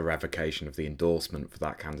and a revocation of the endorsement for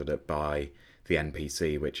that candidate by the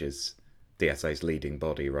NPC, which is DSA's leading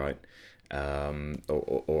body, right?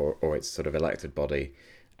 Or its sort of elected body.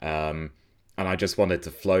 And I just wanted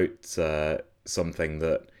to float something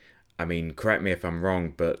that, I mean, correct me if I'm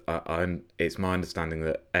wrong, but it's my understanding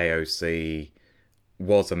that AOC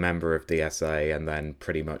was a member of DSA and then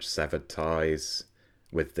pretty much severed ties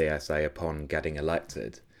with DSA upon getting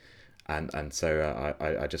elected. And so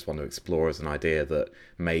I just want to explore as an idea that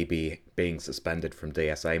maybe being suspended from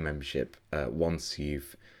DSA membership once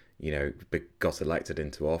you've got elected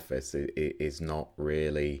into office is not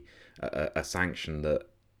really a sanction that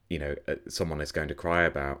someone is going to cry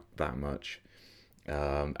about that much.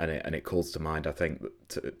 And it calls to mind, I think,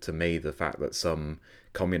 to me, the fact that some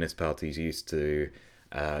communist parties used to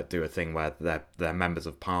do a thing where their members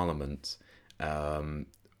of parliament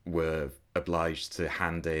were obliged to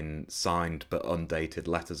hand in signed but undated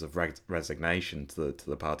letters of resignation to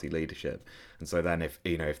the party leadership, and so then if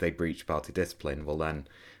they breach party discipline, well then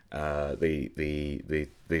the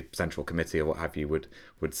central committee or what have you would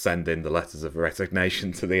send in the letters of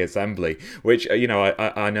resignation to the assembly, which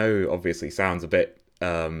I know obviously sounds a bit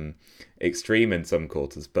extreme in some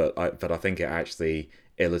quarters, but I think it actually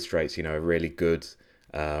illustrates a really good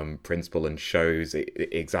principle and shows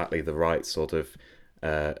exactly the right sort of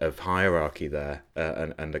hierarchy there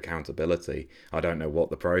and accountability. I don't know what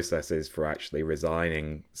the process is for actually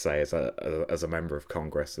resigning, say as a member of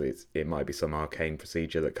Congress. It might be some arcane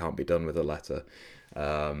procedure that can't be done with a letter.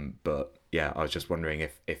 But yeah, I was just wondering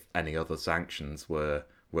if any other sanctions were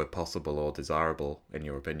possible or desirable in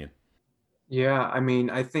your opinion. Yeah, I mean,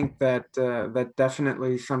 I think that that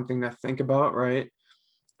definitely is something to think about, right?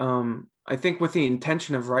 I think with the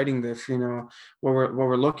intention of writing this, what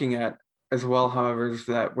we're looking at as well, however, is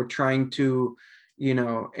that we're trying to,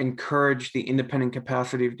 encourage the independent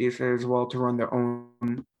capacity of DSA as well to run their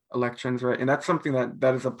own elections, right? And that's something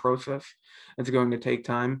that is a process. It's going to take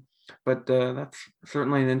time, but that's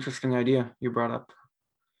certainly an interesting idea you brought up.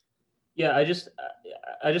 Yeah, I just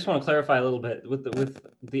want to clarify a little bit with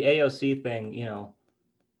the AOC thing.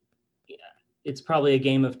 It's probably a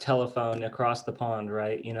game of telephone across the pond,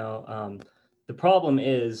 right? The problem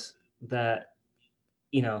is that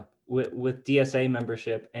with DSA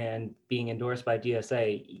membership and being endorsed by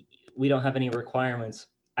DSA, we don't have any requirements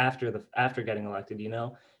after getting elected,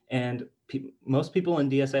 and most people in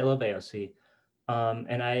DSA love AOC.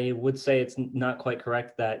 And I would say it's not quite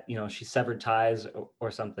correct that, she severed ties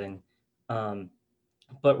or something,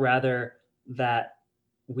 but rather that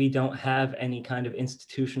we don't have any kind of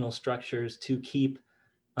institutional structures to keep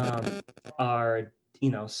our,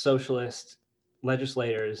 socialist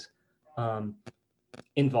legislators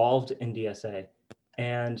involved in DSA.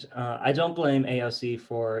 And I don't blame AOC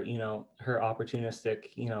for, her opportunistic,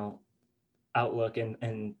 outlook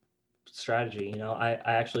and strategy. I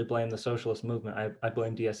actually blame the socialist movement. I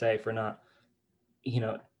blame DSA for not,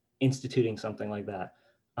 instituting something like that.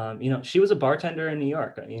 She was a bartender in New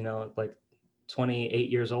York, like 28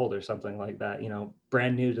 years old or something like that,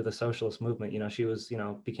 brand new to the socialist movement. She was,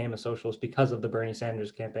 became a socialist because of the Bernie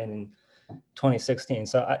Sanders campaign in 2016.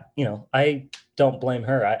 So I don't blame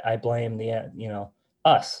her. I blame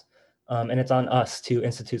us. And it's on us to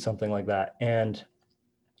institute something like that. And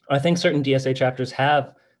I think certain DSA chapters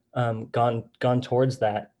have gone towards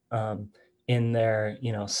that in their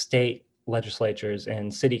state legislatures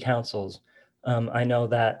and city councils. I know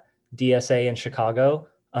that DSA in Chicago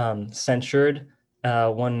censured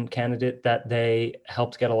one candidate that they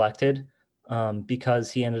helped get elected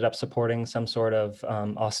because he ended up supporting some sort of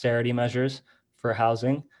austerity measures for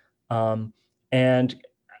housing. And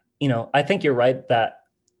I think you're right that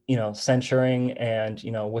censuring and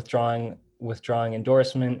withdrawing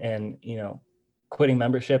endorsement and quitting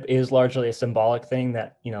membership is largely a symbolic thing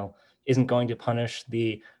that isn't going to punish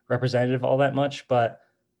the representative all that much, but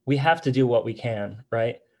we have to do what we can,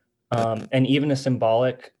 right? And even a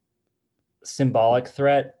symbolic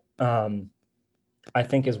threat, I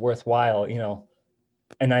think is worthwhile,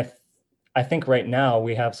 and I think right now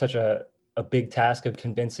we have such a big task of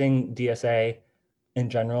convincing DSA in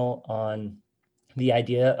general on the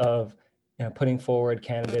idea of putting forward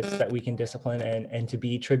candidates that we can discipline and to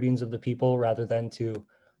be tribunes of the people rather than to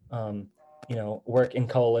work in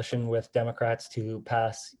coalition with Democrats to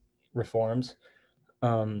pass reforms,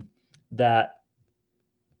 that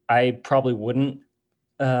I probably wouldn't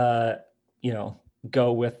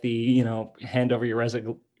go with the hand over your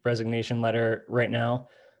resignation letter right now,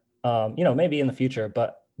 maybe in the future,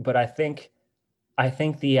 but I think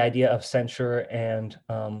the idea of censure and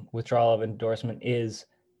withdrawal of endorsement is,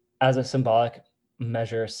 as a symbolic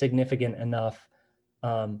measure, significant enough,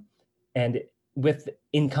 and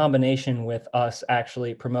in combination with us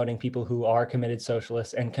actually promoting people who are committed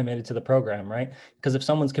socialists and committed to the program, right? Because if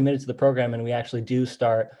someone's committed to the program and we actually do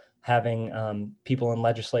start having people in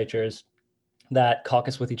legislatures that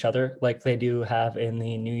caucus with each other, like they do have in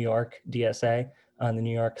the New York DSA, the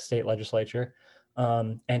New York State Legislature,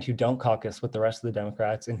 and who don't caucus with the rest of the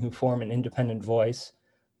Democrats and who form an independent voice,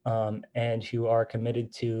 and who are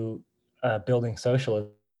committed to building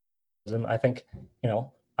socialism. I think,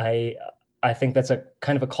 I think that's a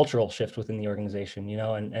kind of a cultural shift within the organization,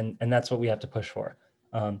 and that's what we have to push for.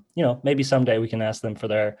 Maybe someday we can ask them for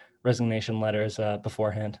their resignation letters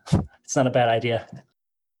beforehand. It's not a bad idea.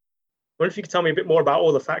 What if you could tell me a bit more about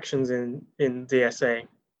all the factions in DSA?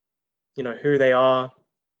 Who they are,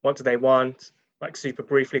 what do they want, like super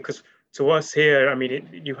briefly? Because to us here, I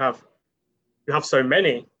mean, you have so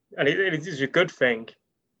many, and it is a good thing.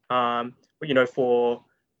 But for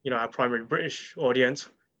our primary British audience,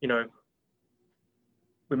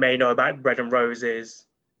 we may know about Bread and Roses.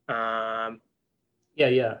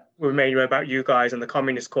 Yeah. We may know about you guys and the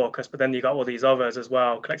Communist Caucus, but then you got all these others as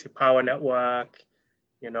well: Collective Power Network,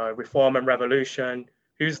 Reform and Revolution.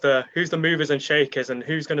 Who's the movers and shakers, and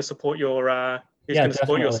who's going to support your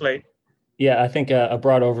support your slate? Yeah, I think a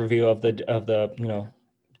broad overview of the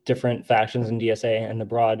different factions in DSA and the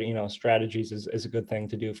broad strategies is a good thing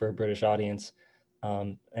to do for a British audience,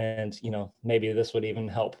 and maybe this would even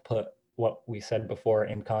help put what we said before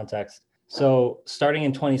in context. So starting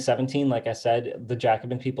in 2017, like I said, the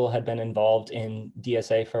Jacobin people had been involved in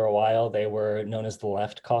DSA for a while. They were known as the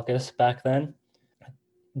Left Caucus back then.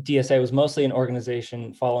 DSA was mostly an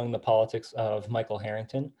organization following the politics of Michael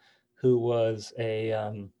Harrington, who was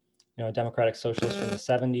a Democratic Socialist from the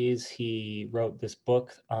 70s. He wrote this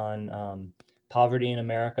book on poverty in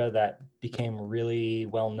America that became really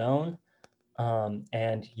well known.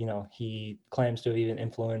 And he claims to have even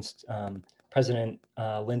influenced President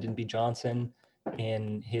Lyndon B. Johnson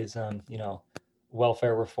in his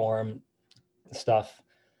welfare reform stuff.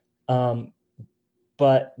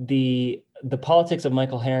 But the politics of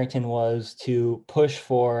Michael Harrington was to push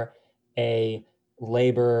for a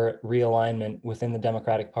labor realignment within the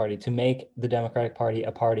Democratic Party, to make the Democratic Party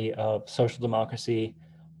a party of social democracy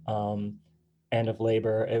and of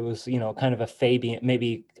labor. It was, kind of a Fabian,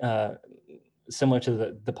 maybe similar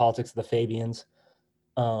to the politics of the Fabians.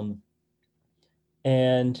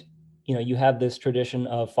 And, you have this tradition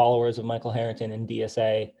of followers of Michael Harrington in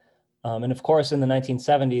DSA. And of course, in the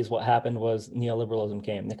 1970s, what happened was neoliberalism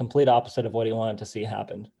came, the complete opposite of what he wanted to see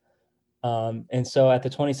happened. And so at the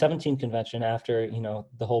 2017 convention, after,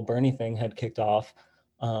 the whole Bernie thing had kicked off,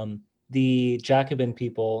 the Jacobin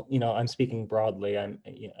people, I'm speaking broadly,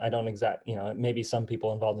 I don't maybe some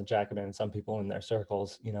people involved in Jacobin and some people in their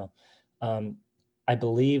circles, I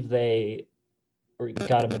believe they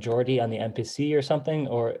got a majority on the MPC or something,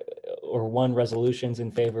 or won resolutions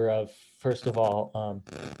in favor of, first of all,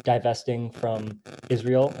 divesting from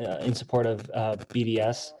Israel in support of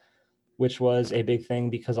BDS, which was a big thing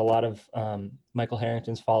because a lot of Michael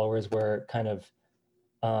Harrington's followers were kind of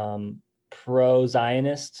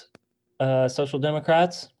pro-Zionist social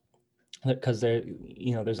democrats, because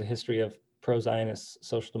there's a history of pro-Zionist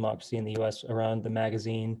social democracy in the U.S. around the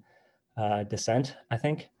magazine Dissent, I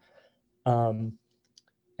think.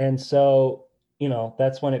 And so,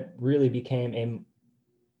 that's when it really became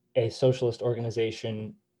a socialist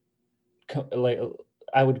organization. Like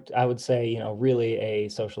I would say, really a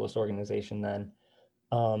socialist organization then.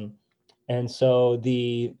 And so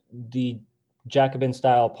the Jacobin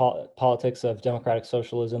style politics of democratic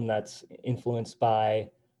socialism that's influenced by,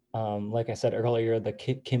 like I said earlier, the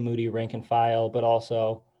Kim Moody rank and file, but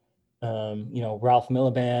also, Ralph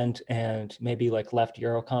Miliband and maybe like left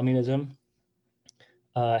Euro communism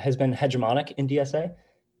has been hegemonic in DSA.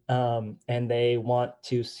 And they want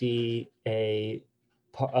to see a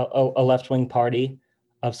left-wing party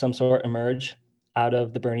of some sort emerge out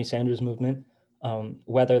of the Bernie Sanders movement,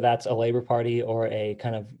 whether that's a Labor Party or a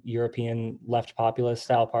kind of European left populist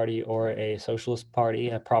style party or a socialist party,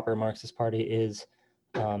 a proper Marxist party, is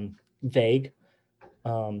vague.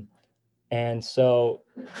 And so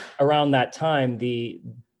around that time, the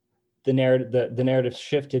narrative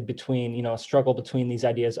shifted between, a struggle between these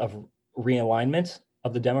ideas of realignment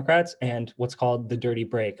of the Democrats and what's called the dirty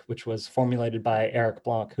break, which was formulated by Eric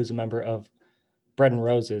Blanc, who's a member of Bread and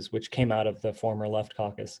Roses, which came out of the former Left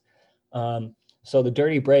Caucus. So the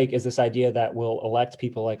dirty break is this idea that we'll elect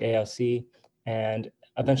people like AOC, and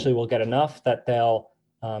eventually we'll get enough that they'll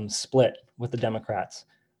split with the Democrats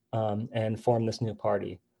and form this new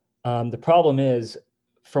party. The problem is,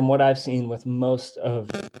 from what I've seen with most of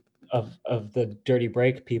the dirty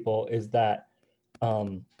break people, is that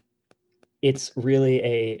it's really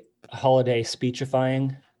a holiday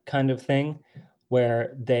speechifying kind of thing,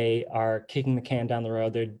 where they are kicking the can down the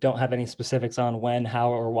road. They don't have any specifics on when, how,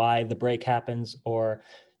 or why the break happens, or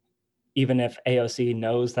even if AOC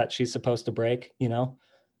knows that she's supposed to break,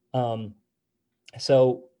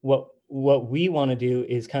 So what we want to do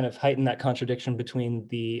is kind of heighten that contradiction between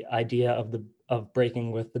the idea of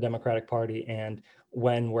breaking with the Democratic Party and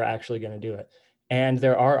when we're actually going to do it. And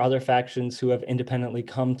there are other factions who have independently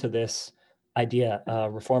come to this idea.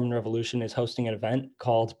 Reform and Revolution is hosting an event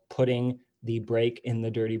called Putting the Break in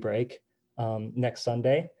the Dirty Break next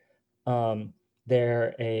Sunday. They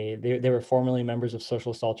were formerly members of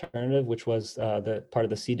Socialist Alternative, which was the part of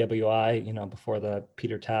the CWI, before the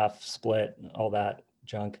Peter Taft split, all that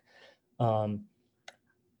junk.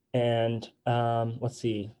 Let's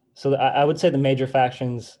see. So I would say the major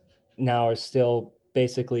factions now are still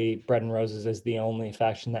basically Bread and Roses is the only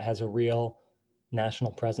faction that has a real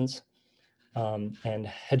national presence and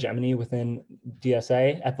hegemony within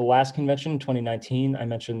DSA. At the last convention in 2019, I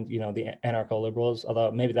mentioned, the anarcho-liberals,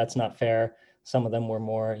 although maybe that's not fair. Some of them were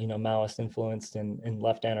more, Maoist influenced and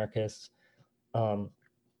left anarchists.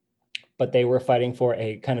 But they were fighting for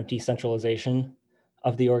a kind of decentralization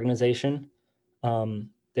of the organization.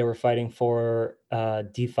 They were fighting for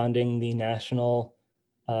defunding the national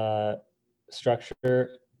structure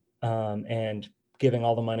and giving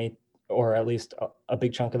all the money, or at least a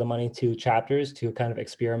big chunk of the money, to chapters to kind of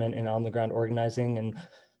experiment in on-the-ground organizing, and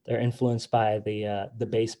they're influenced by the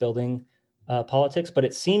base building politics. But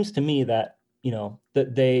it seems to me that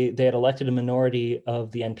that they had elected a minority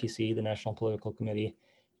of the NPC, the National Political Committee,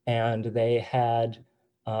 and they had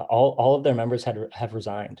all of their members have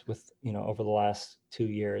resigned with over the last 2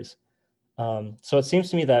 years. So it seems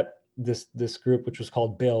to me that this group, which was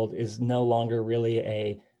called Build, is no longer really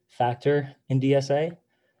a factor in DSA.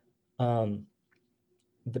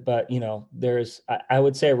 But there's, I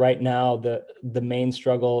would say right now the main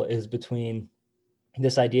struggle is between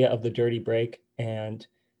this idea of the dirty break and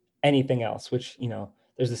anything else, which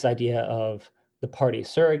there's this idea of the party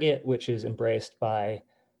surrogate, which is embraced by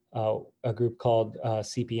a group called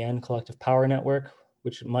CPN, Collective Power Network,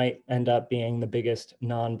 which might end up being the biggest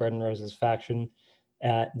non-Bread and Roses faction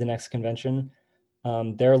at the next convention.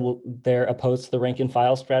 They're opposed to the rank and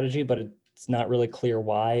file strategy, but it's not really clear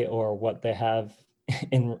why or what they have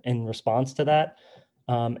in response to that.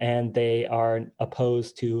 And they are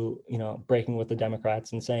opposed to breaking with the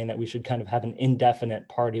Democrats and saying that we should kind of have an indefinite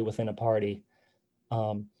party within a party.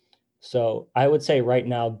 So I would say right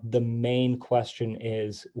now the main question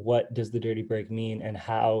is, what does the dirty break mean, and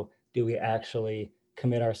how do we actually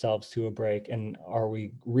commit ourselves to a break, and are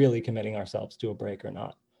we really committing ourselves to a break or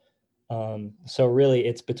not? So really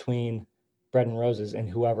it's between Bread and Roses and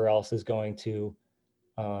whoever else is going to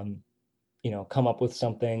come up with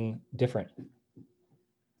something different.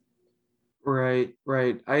 Right,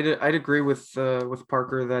 right. I'd agree with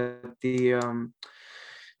Parker that the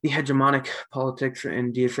hegemonic politics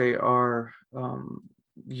in DSA are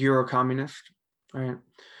Euro-communist, right?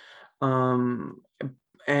 Um,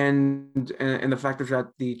 and the fact is that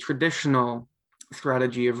the traditional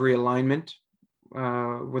strategy of realignment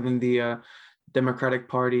within the Democratic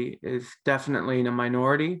Party is definitely in a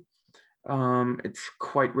minority. It's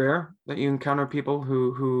quite rare that you encounter people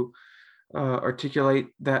who articulate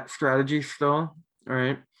that strategy still,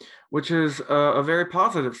 right? Which is a very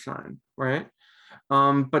positive sign, right?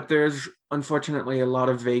 But there's unfortunately a lot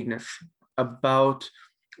of vagueness about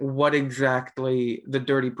what exactly the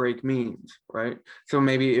dirty break means, right? So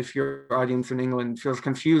maybe if your audience in England feels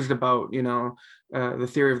confused about, the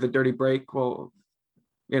theory of the dirty break, well,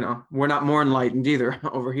 we're not more enlightened either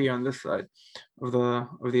over here on this side of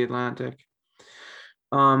the Atlantic.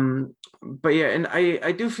 But yeah, and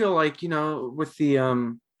I do feel like, with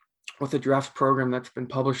the draft program that's been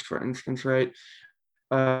published, for instance, right?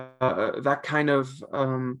 That kind of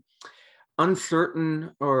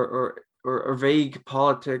uncertain or vague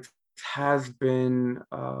politics has been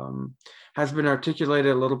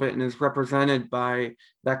articulated a little bit and is represented by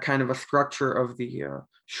that kind of a structure of the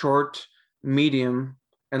short, medium,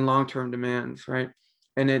 and long-term demands, right?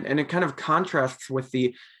 And it kind of contrasts with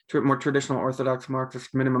the more traditional Orthodox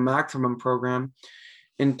Marxist minimum maximum program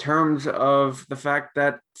in terms of the fact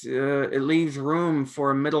that it leaves room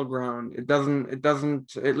for a middle ground. It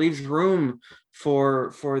leaves room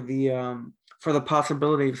for the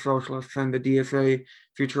possibility of socialists and the DSA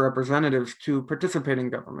future representatives to participate in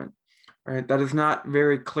government, right? That is not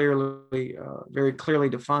very clearly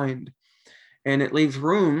defined, and it leaves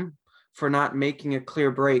room for not making a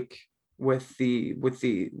clear break with the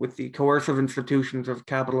coercive institutions of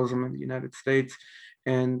capitalism in the United States,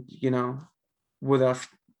 and with us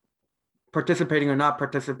participating or not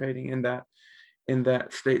participating in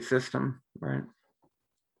that state system, right?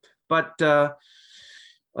 But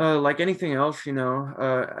like anything else,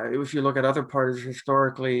 if you look at other parties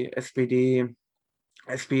historically, SPD,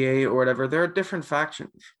 SPA, or whatever, there are different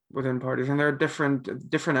factions within parties, and there are different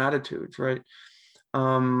attitudes, right?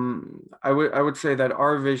 I would say that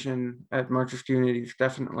our vision at Marxist Unity is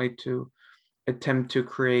definitely to attempt to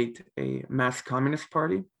create a mass communist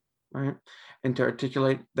party, right, and to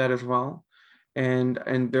articulate that as well. And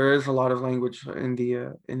there is a lot of language in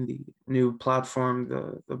the new platform,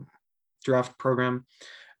 the draft program,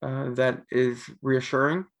 that is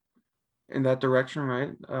reassuring in that direction,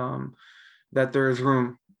 right? That there is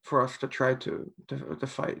room for us to try to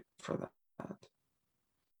fight for that.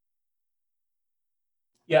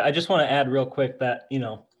 Yeah, I just want to add real quick that,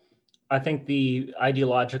 I think the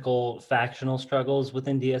ideological factional struggles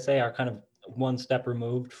within DSA are kind of one step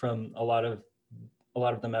removed from a lot of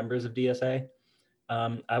the members of DSA.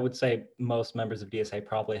 I would say most members of DSA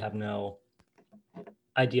probably have no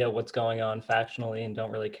idea what's going on factionally and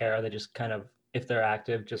don't really care. They just kind of, if they're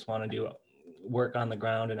active, just want to do work on the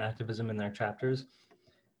ground and activism in their chapters,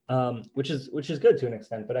 which is good to an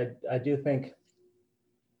extent. But I do think,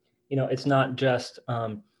 it's not just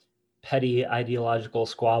petty ideological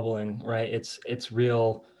squabbling, right? It's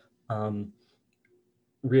real,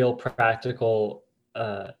 real practical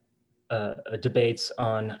debates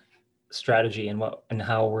on strategy and what and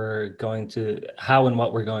how and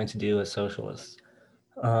what we're going to do as socialists.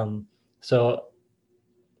 So,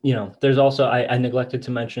 there's also I neglected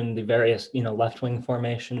to mention the various left-wing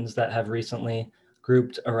formations that have recently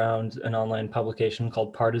grouped around an online publication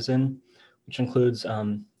called Partisan, which includes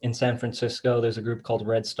in San Francisco there's a group called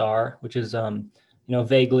Red Star, which is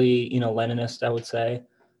vaguely Leninist, I would say.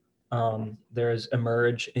 There's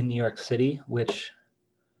Emerge in New York City, which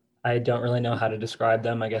I don't really know how to describe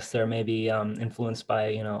them. I guess they're maybe influenced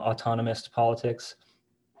by autonomist politics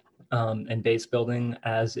and base building,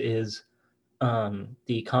 as is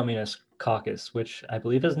the Communist Caucus, which I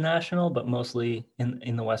believe is national, but mostly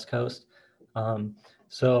in the West Coast.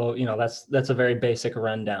 So that's a very basic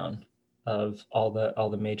rundown of all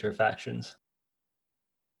the major factions.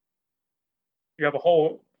 You have a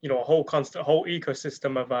whole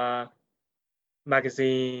ecosystem of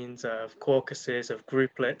magazines, of caucuses, of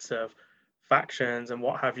grouplets, of factions, and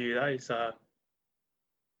what have you. That is a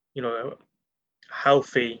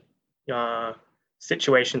healthy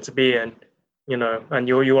situation to be in, and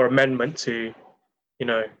your amendment to,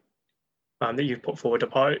 that you've put forward,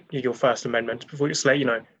 your first amendment before you slate,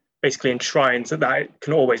 basically enshrines that it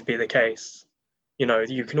can always be the case.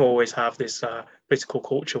 You can always have this political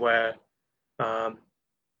culture where,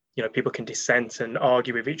 people can dissent and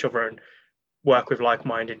argue with each other and work with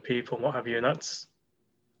like-minded people and what have you. And that's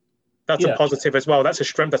a positive as well. That's a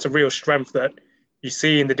strength. That's a real strength that you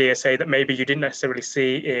see in the DSA that maybe you didn't necessarily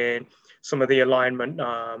see in some of the alignment,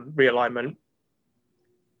 realignment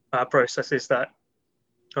processes that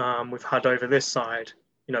we've had over this side.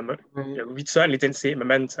 We certainly didn't see it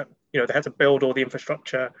momentum. They had to build all the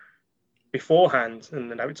infrastructure beforehand, and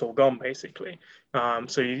now it's all gone basically.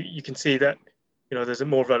 So you can see that there's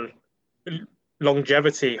more of a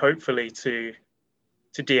longevity, hopefully, to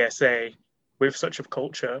DSA with such a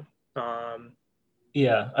culture.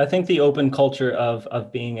 Yeah, I think the open culture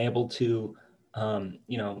of being able to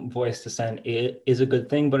voice dissent is a good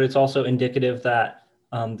thing, but it's also indicative that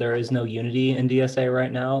there is no unity in DSA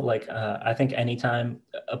right now. Like, I think anytime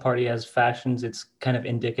a party has factions, it's kind of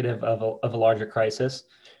indicative of a larger crisis.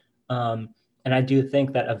 And I do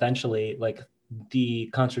think that eventually, like, the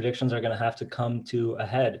contradictions are going to have to come to a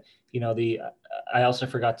head. I also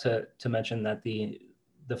forgot to mention that the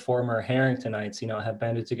former Harringtonites, have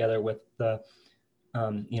banded together with the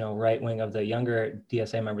right wing of the younger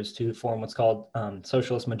DSA members to form what's called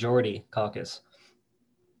Socialist Majority Caucus.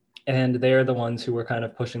 And they're the ones who were kind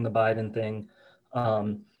of pushing the Biden thing.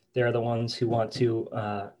 They're the ones who want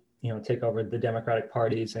to, take over the Democratic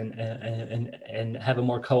parties and have a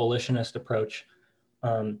more coalitionist approach.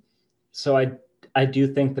 So I do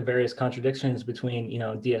think the various contradictions between,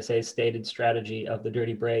 DSA's stated strategy of the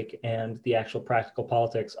dirty break and the actual practical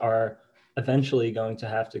politics are eventually going to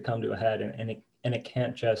have to come to a head, and it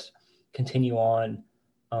can't just continue on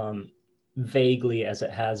vaguely as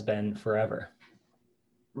it has been forever.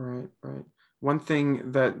 Right. One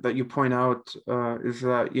thing that you point out is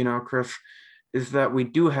that, Chris, is that we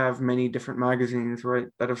do have many different magazines, right,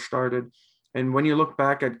 that have started. And when you look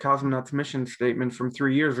back at Cosmonaut's mission statement from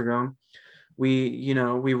 3 years ago,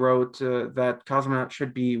 we wrote that Cosmonaut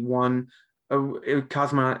should be one.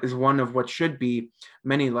 Cosmonaut is one of what should be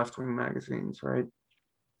many left-wing magazines, right?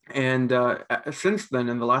 And since then,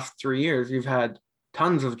 in the last 3 years, you've had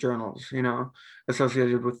tons of journals,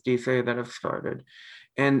 associated with DSA that have started.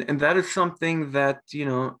 And that is something that,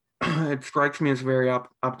 it strikes me as very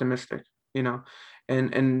optimistic,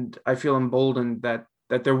 and I feel emboldened that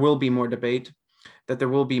there will be more debate, that there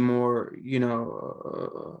will be more,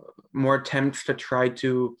 more attempts to try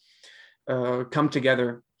to come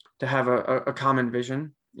together to have a common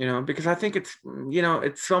vision, because I think it's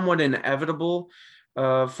somewhat inevitable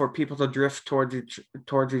for people to drift towards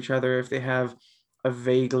each other if they have a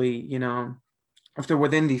vaguely, if they're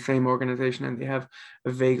within the same organization and they have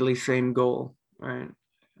a vaguely same goal, right?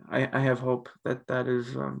 I have hope that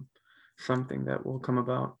is something that will come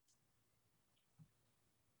about.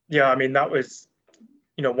 Yeah, I mean, that was,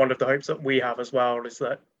 one of the hopes that we have as well, is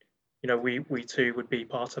that, we too would be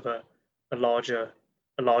part of a larger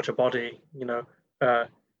body, a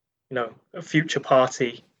future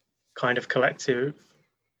party kind of collection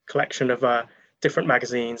of different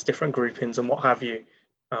magazines, different groupings, and what have you.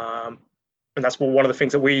 And that's one of the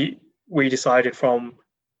things that we decided from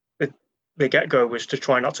the get-go, was to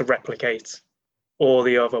try not to replicate all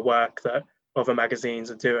the other work that other magazines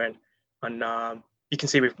are doing. And you can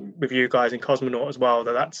see with you guys in Cosmonaut as well,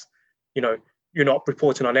 that's, you're not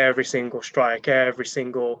reporting on every single strike, every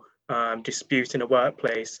single dispute in a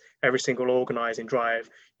workplace, every single organizing drive.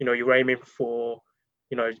 You're aiming for,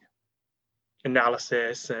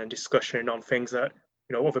 analysis and discussion on things that,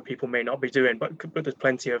 other people may not be doing, but there's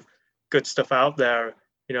plenty of good stuff out there,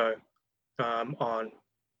 on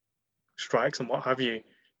strikes and what have you.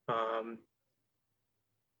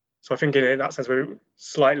 So I think in that sense, we're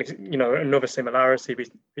slightly, another similarity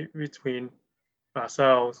between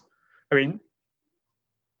ourselves. I mean,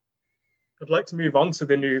 I'd like to move on to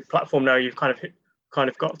the new platform now. You've kind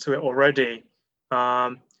of got to it already.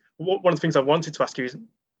 One of the things I wanted to ask you is,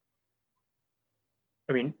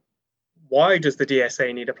 I mean, why does the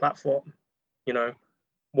DSA need a platform? It's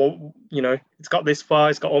got this far.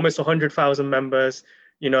 It's got almost 100,000 members.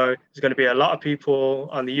 There's going to be a lot of people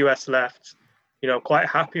on the US left, quite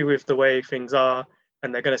happy with the way things are,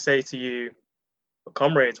 and they're going to say to you,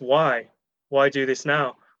 comrades, why do this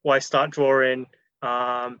now? Why start drawing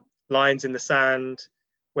lines in the sand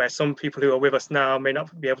where some people who are with us now may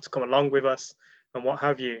not be able to come along with us, and what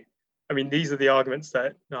have you? I mean, these are the arguments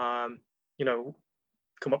that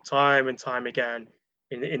come up time and time again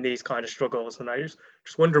in these kind of struggles, and I just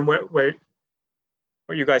wondering what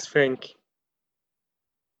you guys think.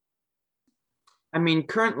 I mean,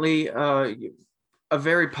 currently, a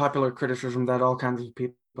very popular criticism that all kinds of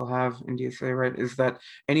people have in DSA, right, is that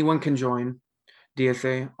anyone can join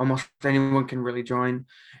DSA. Almost anyone can really join,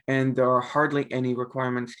 and there are hardly any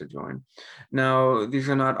requirements to join. Now, these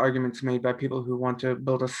are not arguments made by people who want to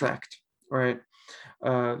build a sect, right?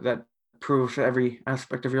 That approves every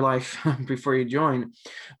aspect of your life before you join.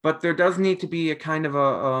 But there does need to be a kind of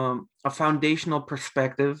a foundational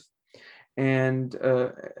perspective and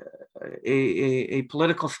a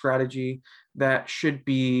political strategy that should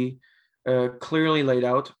be clearly laid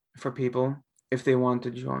out for people if they want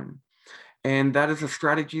to join. And that is a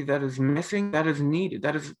strategy that is missing, that is needed,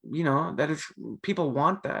 that is, people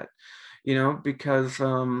want that, because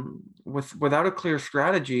without a clear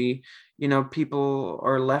strategy, people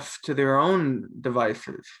are left to their own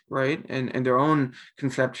devices, right? And their own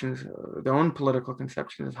conceptions, their own political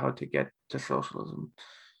conceptions of how to get to socialism,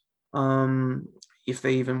 if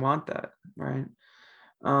they even want that, right?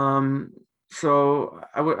 So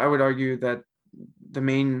I would argue that the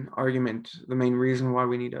main reason why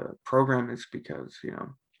we need a program is because,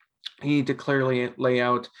 you need to clearly lay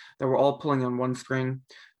out that we're all pulling on one string,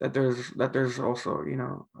 that there's also,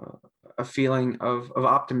 a feeling of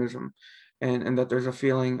optimism, and that there's a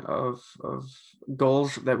feeling of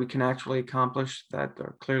goals that we can actually accomplish that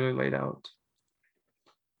are clearly laid out.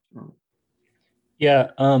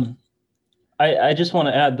 Yeah, I just want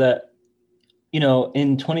to add that,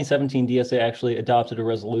 in 2017, DSA actually adopted a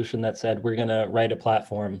resolution that said we're going to write a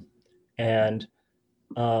platform. And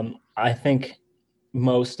I think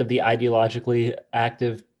most of the ideologically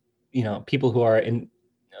active, people who are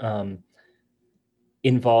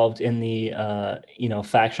involved in the,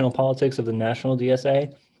 factional politics of the national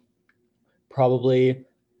DSA probably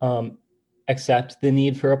accept the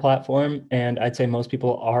need for a platform. And I'd say most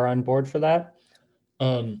people are on board for that.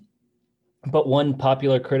 But one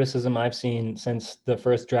popular criticism I've seen since the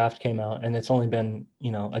first draft came out, and it's only been,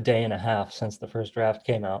 a day and a half since the first draft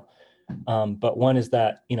came out. But one is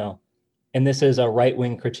that, and this is a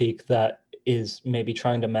right-wing critique that is maybe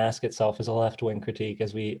trying to mask itself as a left-wing critique,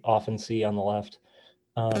 as we often see on the left.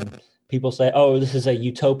 People say, oh, this is a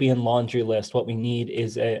utopian laundry list. What we need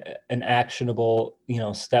is an actionable,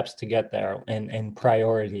 steps to get there, and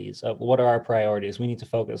priorities. What are our priorities? We need to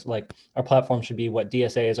focus, like our platform should be what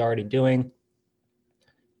DSA is already doing,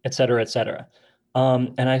 et cetera, et cetera.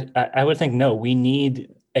 And I would think, no, we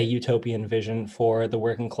need a utopian vision for the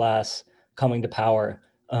working class coming to power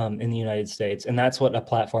in the United States. And that's what a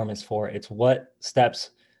platform is for. It's what steps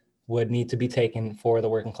would need to be taken for the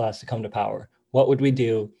working class to come to power. What would we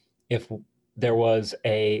do if there was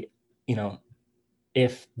if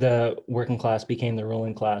the working class became the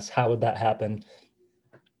ruling class? How would that happen?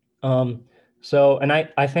 And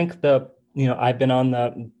I think I've been on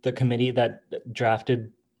the committee that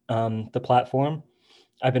drafted the platform.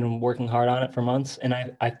 I've been working hard on it for months, and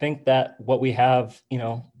I think that what we have,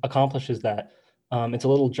 accomplishes that. It's a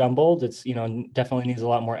little jumbled. It's, definitely needs a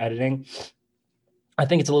lot more editing. I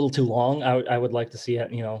think it's a little too long. I would like to see it,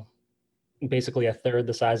 basically a third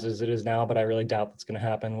the size as it is now, but I really doubt that's going to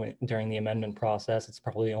happen during the amendment process. It's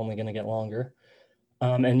probably only going to get longer.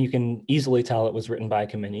 And you can easily tell it was written by a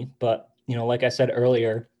committee. But, like I said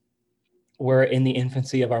earlier, we're in the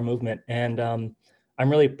infancy of our movement. And I'm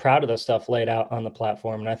really proud of the stuff laid out on the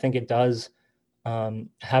platform. And I think it does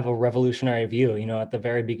have a revolutionary view. At the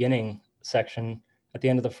very beginning section, at the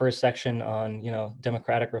end of the first section on,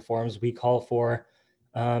 democratic reforms, we call for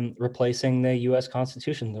replacing the U.S.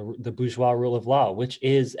 Constitution, the bourgeois rule of law, which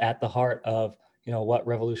is at the heart of, what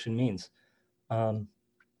revolution means.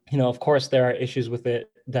 Of course, there are issues with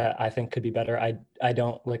it that I think could be better. I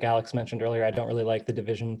don't, like Alex mentioned earlier, I don't really like the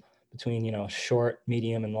division between, short,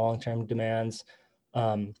 medium, and long-term demands,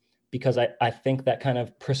 because I think that kind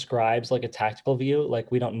of prescribes like a tactical view.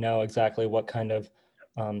 Like we don't know exactly what kind of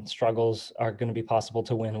struggles are going to be possible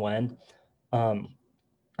to win when.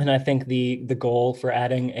 And I think the goal for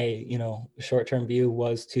adding a, short-term view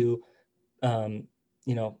was to,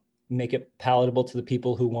 make it palatable to the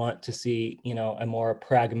people who want to see, a more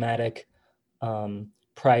pragmatic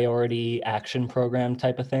priority action program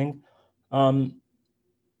type of thing.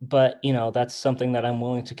 But, that's something that I'm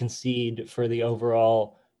willing to concede for the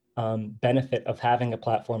overall benefit of having a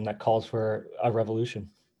platform that calls for a revolution.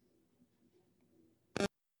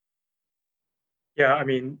 Yeah, I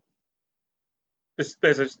mean,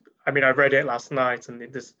 I read it last night, and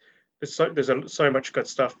there's so much good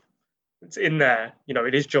stuff. It's in there.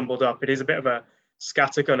 It is jumbled up. It is a bit of a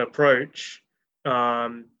scattergun approach.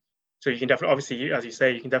 So you can definitely, obviously, as you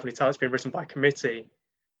say, you can definitely tell it's been written by committee.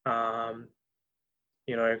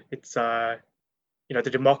 It's the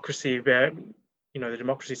democracy bit, the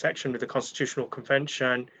democracy section with the Constitutional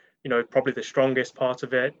Convention, probably the strongest part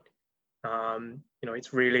of it.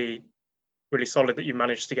 It's really, really solid that you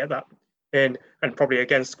managed to get that in, and probably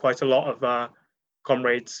against quite a lot of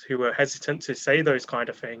comrades who were hesitant to say those kind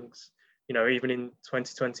of things, even in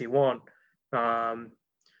 2021.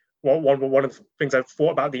 one of the things I've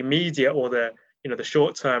thought about the immediate or the the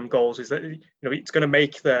short-term goals is that it's going to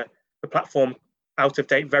make the platform out of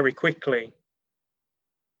date very quickly.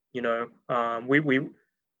 We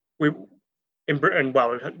in Britain,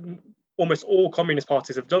 well, almost all communist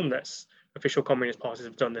parties have done this. Official communist parties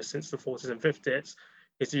have done this since the 40s and 50s.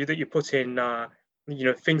 Is that you put in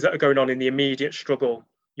things that are going on in the immediate struggle,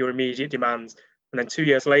 your immediate demands, and then 2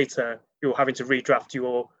 years later you're having to redraft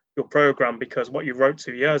your program because what you wrote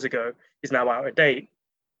 2 years ago is now out of date.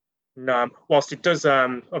 And, whilst it does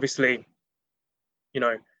obviously,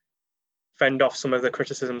 fend off some of the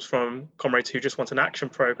criticisms from comrades who just want an action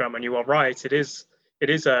program, and you are right, it is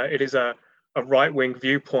a right-wing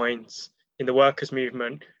viewpoint in the workers'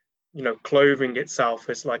 movement, clothing itself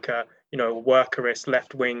as like a workerist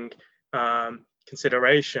left-wing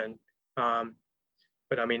consideration.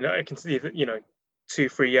 But I mean, I can see that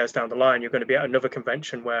 2-3 years down the line, you're going to be at another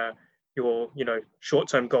convention where your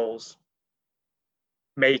short-term goals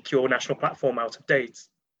make your national platform out of date.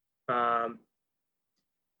 But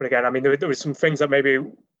again, I mean, there were some things that maybe I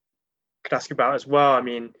could ask you about as well. I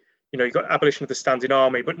mean, you've got abolition of the standing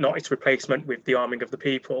army, but not its replacement with the arming of the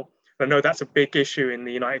people. And I know that's a big issue in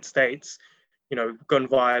the United States. Gun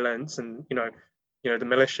violence and the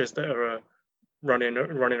militias that are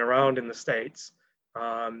running around in the States.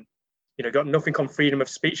 Got nothing on freedom of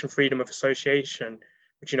speech and freedom of association,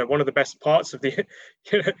 which one of the best parts of the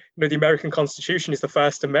the American Constitution is the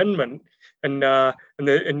First Amendment, and the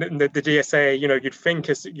DSA. You'd think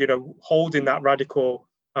is holding that radical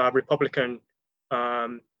Republican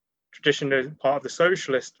tradition as part of the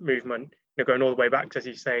socialist movement, going all the way back, as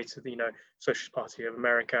you say, to the Socialist Party of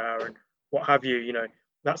America and what have you.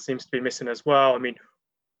 That seems to be missing as well. I mean,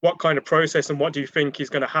 what kind of process and what do you think is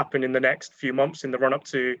going to happen in the next few months in the run up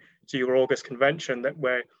to your August convention, that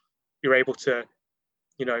where you're able to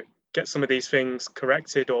get some of these things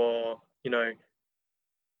corrected, or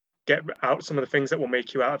get out some of the things that will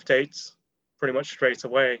make you out of date pretty much straight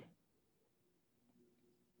away?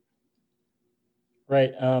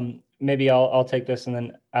 Right. Maybe I'll take this, and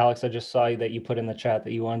then Alex, I just saw that you put in the chat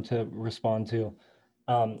that you wanted to respond to.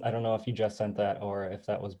 I don't know if you just sent that or if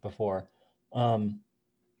that was before.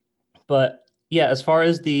 But yeah, as far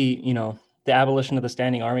as the abolition of the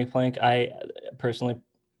standing army plank, I personally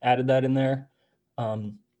added that in there.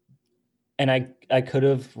 And I could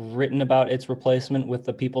have written about its replacement with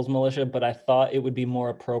the People's Militia, but I thought it would be more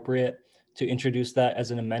appropriate to introduce that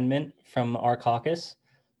as an amendment from our caucus,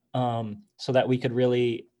 so that we could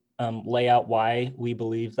really lay out why we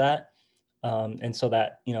believe that, and so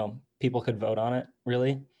that people could vote on it,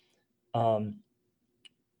 really.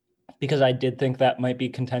 Because I did think that might be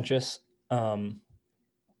contentious, and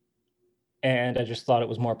I just thought it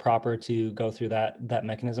was more proper to go through that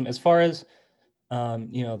mechanism. As far as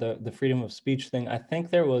the freedom of speech thing, I think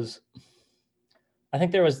there was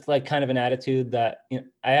like kind of an attitude that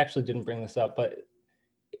I actually didn't bring this up, but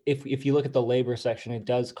if you look at the labor section, it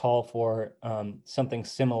does call for something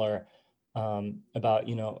similar about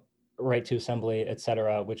right to assembly,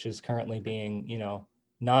 etc., which is currently being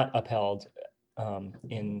not upheld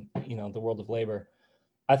in the world of labor.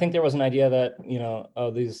 I think there was an idea that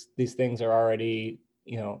these things are already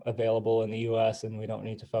available in the U.S. and we don't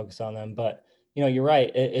need to focus on them. But you're right.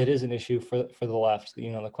 It is an issue for the left.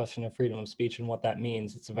 The question of freedom of speech and what that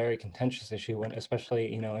means. It's a very contentious issue, when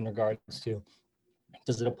especially in regards to,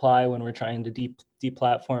 does it apply when we're trying to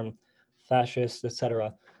deplatform fascists,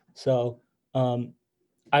 etc. So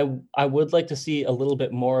I would like to see a little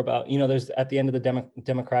bit more about, there's at the end of the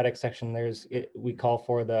democratic section, we call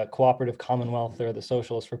for the cooperative commonwealth or the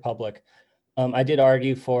socialist republic. I did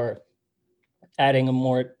argue for adding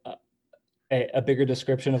a bigger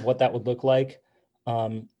description of what that would look like.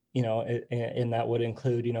 And that would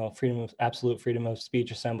include, absolute freedom of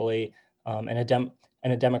speech, assembly,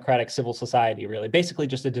 and a democratic civil society, really. Basically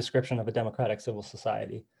just a description of a democratic civil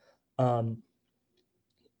society.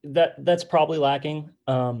 That's probably lacking,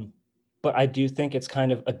 but I do think it's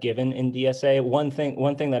kind of a given in DSA. One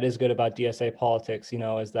thing that is good about DSA politics,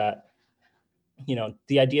 is that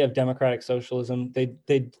the idea of democratic socialism, they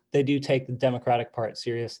do take the democratic part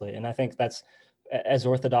seriously, and I think that's, as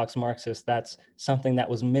Orthodox Marxists, that's something that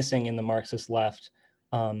was missing in the Marxist left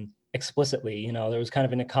explicitly. There was kind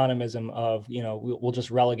of an economism of we'll just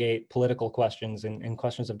relegate political questions and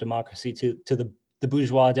questions of democracy to the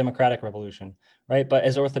bourgeois democratic revolution, right? But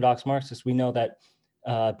as Orthodox Marxists, we know that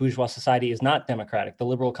bourgeois society is not democratic. The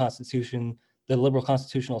liberal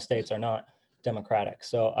constitutional states are not democratic.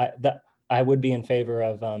 So I would be in favor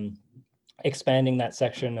of expanding that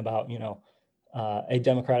section about a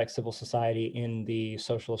democratic civil society in the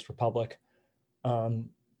socialist republic. I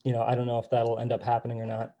don't know if that'll end up happening or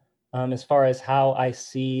not. As far as how I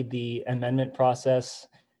see the amendment process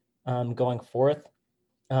going forth,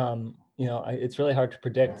 it's really hard to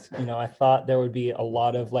predict. I thought there would be a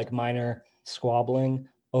lot of like minor squabbling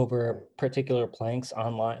over particular planks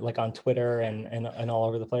online, like on Twitter and all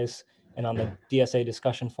over the place, and on the DSA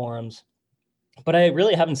discussion forums. But I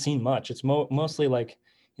really haven't seen much. It's mostly like,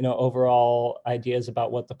 overall ideas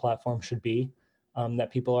about what the platform should be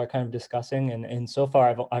that people are kind of discussing. And so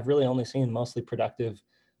far, I've really only seen mostly productive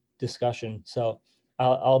discussion. So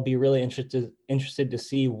I'll be really interested to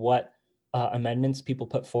see what amendments people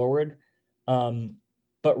put forward.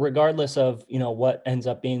 But regardless of what ends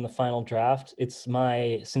up being the final draft, it's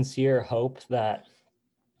my sincere hope that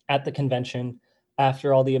at the convention,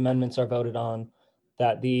 after all the amendments are voted on,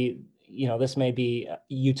 that this may be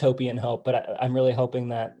utopian hope, but I'm really hoping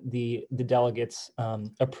that the delegates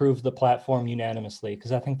approve the platform unanimously,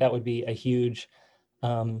 because I think that would be a huge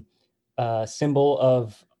symbol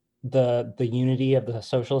of the unity of the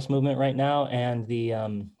socialist movement right now, and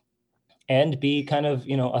and be kind of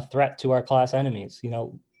a threat to our class enemies.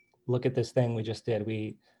 Look at this thing we just did.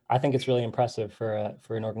 I think it's really impressive for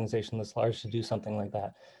an organization this large to do something like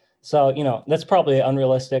that. So that's probably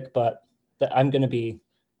unrealistic, but I'm going to be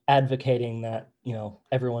advocating that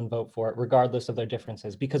everyone vote for it regardless of their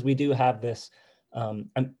differences, because we do have this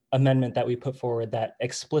amendment that we put forward that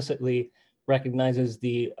explicitly recognizes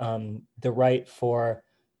the right for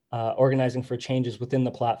organizing for changes within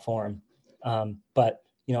the platform, but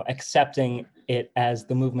accepting it as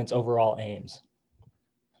the movement's overall aims.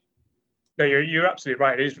 No, you're absolutely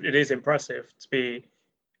right. It is impressive to be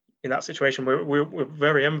in that situation. We're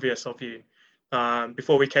very envious of you.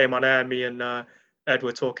 Before we came on air, me and Ed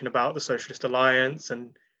were talking about the Socialist Alliance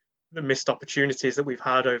and the missed opportunities that we've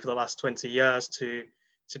had over the last 20 years to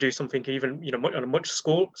do something even on a much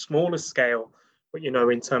smaller scale. But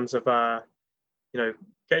in terms of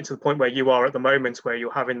getting to the point where you are at the moment, where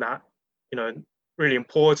you're having that really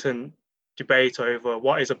important debate over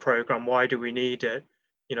what is a program, why do we need it,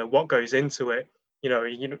 what goes into it.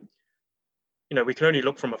 We can only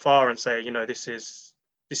look from afar and say, this is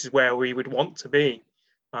where we would want to be.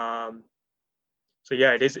 So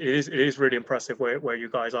yeah, it is really impressive where you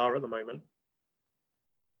guys are at the moment.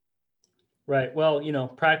 Right. Well,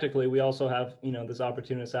 practically, we also have this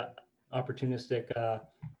opportunistic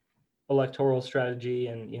electoral strategy,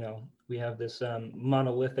 and we have this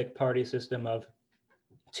monolithic party system of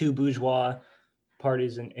two bourgeois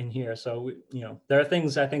parties in here. So there are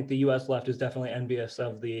things I think the U.S. left is definitely envious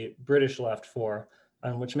of the British left for,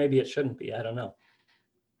 which maybe it shouldn't be. I don't know.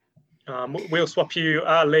 We'll swap you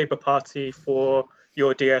our Labour Party for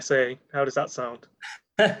your DSA. How does that sound?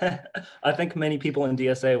 I think many people in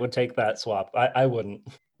DSA would take that swap. I wouldn't.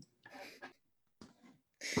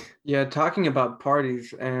 Yeah, talking about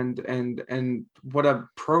parties and what a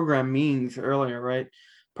program means earlier, right?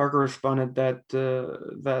 Parker responded that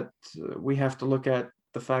we have to look at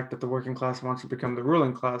the fact that the working class wants to become the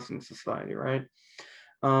ruling class in society, right?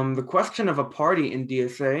 The question of a party in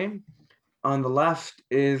DSA on the left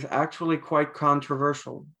is actually quite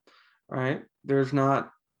controversial, right? There's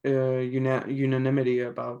not unanimity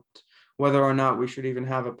about whether or not we should even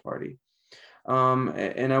have a party.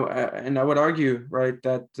 And I would argue, right,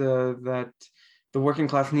 that the working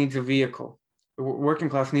class needs a vehicle. The working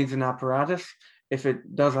class needs an apparatus if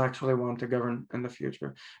it does actually want to govern in the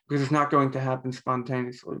future, because it's not going to happen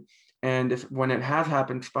spontaneously. And when it has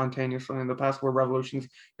happened spontaneously in the past, where revolutions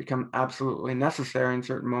become absolutely necessary in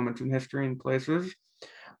certain moments in history and places,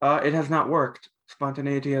 it has not worked.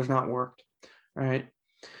 Spontaneity has not worked, right?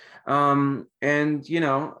 And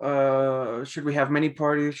should we have many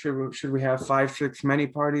parties? Should we have 5, 6, many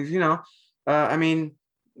parties? I mean,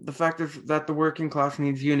 the fact is that the working class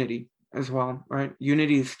needs unity as well, right?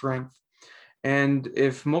 Unity is strength. And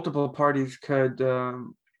if multiple parties could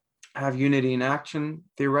have unity in action,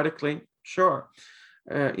 theoretically, sure,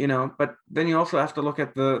 but then you also have to look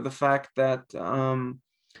at the fact that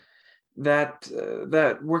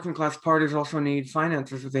that working class parties also need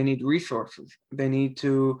finances. They need resources. They need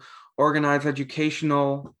to organize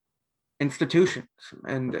educational institutions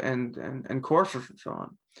and courses and so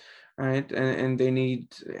on, right? And they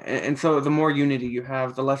need, and so the more unity you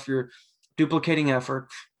have, the less you're duplicating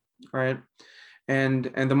efforts, right?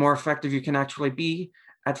 And the more effective you can actually be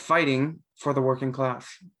at fighting for the working class,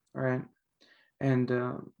 right? And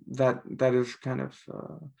that is kind of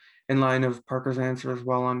in line of Parker's answer as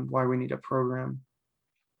well on why we need a program.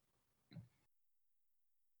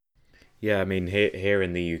 Yeah, I mean, here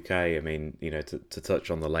in the UK, I mean, to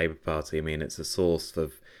touch on the Labour Party, I mean, it's a source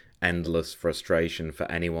of endless frustration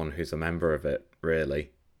for anyone who's a member of it,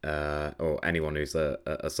 really, or anyone who's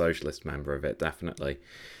a socialist member of it, definitely.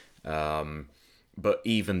 But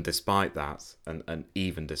even despite that, and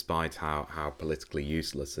even despite how politically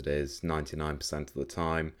useless it is 99% of the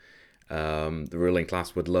time, the ruling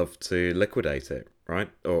class would love to liquidate it, right?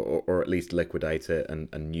 Or at least liquidate it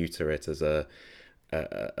and neuter it as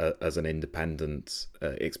as an independent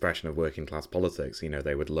expression of working class politics. You know,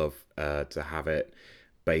 they would love to have it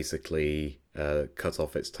basically cut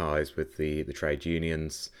off its ties with the trade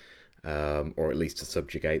unions, or at least to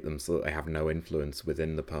subjugate them so that they have no influence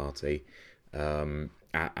within the party. And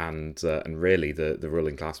really, the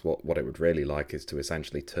ruling class, what it would really like is to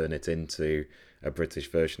essentially turn it into a British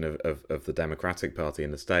version of the Democratic Party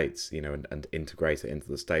in the States, you know, and integrate it into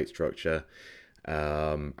the state structure,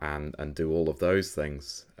 and do all of those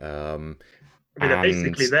things. I mean, they're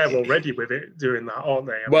basically there already with it doing that, aren't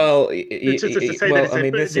they? I mean, Well, to say well, that I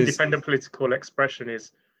mean, it's independent political expression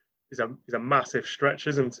is a massive stretch,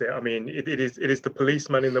 isn't it? I mean, it is the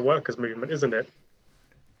policeman in the workers' movement, isn't it?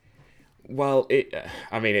 Well,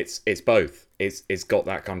 I mean, it's both. It's got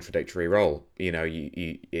that contradictory role. You know,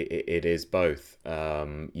 it is both.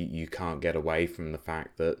 You can't get away from the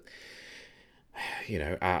fact that, you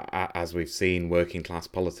know, as we've seen, working class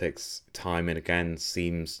politics time and again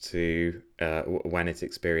seems to, when it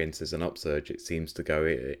experiences an upsurge, it seems to go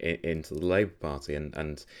into the Labour Party,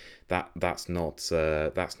 and that's not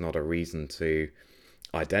a reason to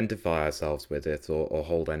identify ourselves with it or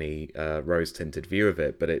hold any rose-tinted view of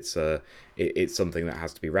it, but it's something that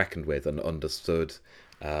has to be reckoned with and understood,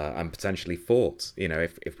 and potentially fought. You know,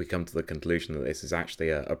 if we come to the conclusion that this is actually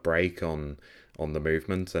a break on the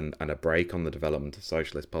movement and a break on the development of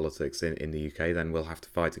socialist politics in the UK, then we'll have to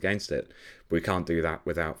fight against it. But we can't do that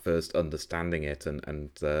without first understanding it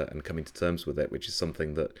and coming to terms with it, which is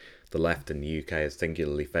something that the left in the UK has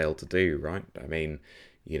singularly failed to do, right? I mean,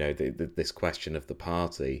 you know, this question of the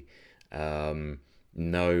party,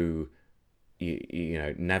 no, you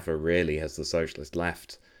know, never really has the socialist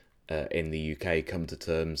left in the UK come to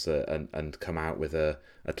terms and come out with a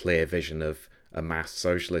clear vision of a mass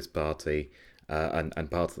socialist party.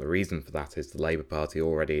 And part of the reason for that is the Labour Party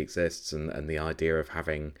already exists, and the idea of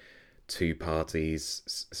having two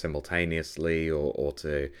parties simultaneously, or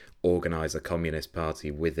to organise a communist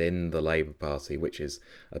party within the Labour Party, which is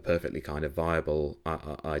a perfectly kind of viable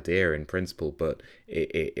idea in principle, but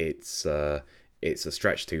it's a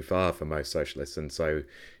stretch too far for most socialists. And so,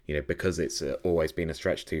 you know, because it's always been a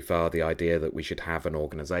stretch too far, the idea that we should have an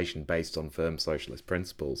organisation based on firm socialist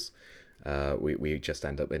principles, we just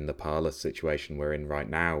end up in the parlous situation we're in right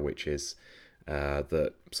now, which is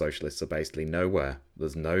that socialists are basically nowhere.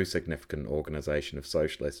 There's no significant organisation of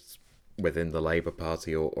socialists within the Labour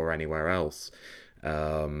Party or anywhere else,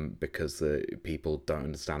 because the people don't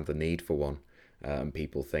understand the need for one.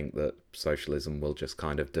 People think that socialism will just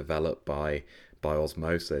kind of develop by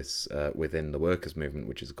osmosis within the workers' movement,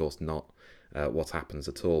 which is of course not what happens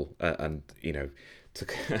at all. And you know, to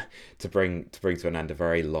to bring to an end a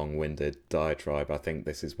very long-winded diatribe, I think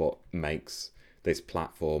this is what makes this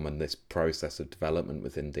platform and this process of development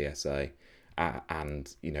within DSA,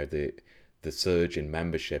 and you know, the surge in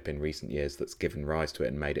membership in recent years that's given rise to it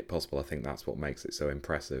and made it possible. I think that's what makes it so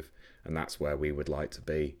impressive, and that's where we would like to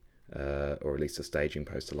be, or at least a staging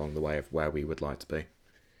post along the way of where we would like to be.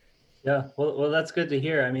 Yeah, well, that's good to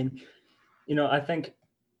hear. I mean, you know, I think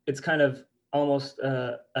it's kind of almost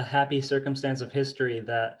a happy circumstance of history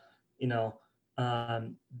that, you know,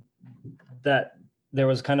 that there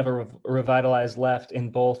was kind of a revitalized left in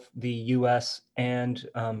both the U.S. and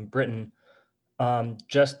Britain,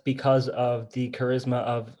 just because of the charisma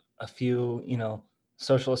of a few, you know,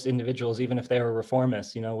 socialist individuals, even if they were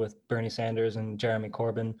reformists, you know, with Bernie Sanders and Jeremy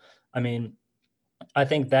Corbyn. I mean, I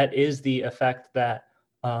think that is the effect that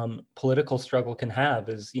political struggle can have,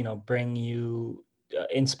 is, you know,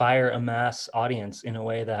 inspire a mass audience in a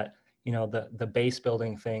way that, you know, the base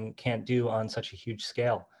building thing can't do on such a huge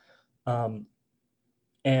scale.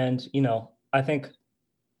 And, you know, I think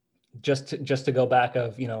just to go back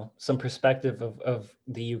of, you know, some perspective of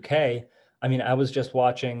the UK, I mean, I was just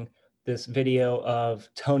watching this video of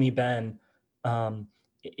Tony Benn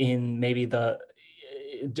in maybe the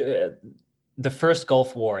first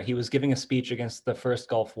Gulf War. He was giving a speech against the first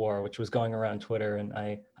Gulf War, which was going around Twitter, and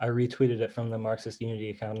I retweeted it from the Marxist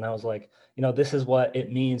Unity account, and I was like, you know, this is what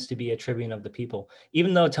it means to be a tribune of the people.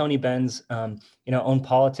 Even though Tony Benn's you know, own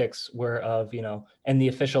politics were of, you know, and the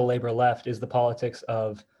official Labour left is the politics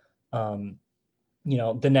of you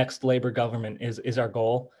know, the next Labour government is our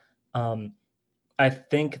goal. I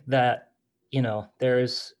think that, you know,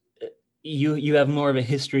 there's you have more of a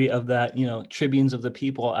history of that, you know, tribunes of the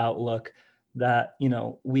people outlook that, you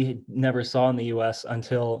know, we never saw in the US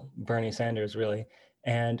until Bernie Sanders, really.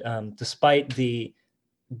 And despite the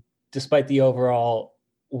despite the overall,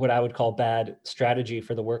 what I would call bad strategy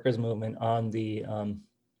for the workers' movement on the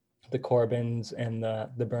Corbyns and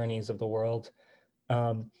the Bernies of the world,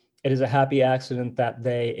 it is a happy accident that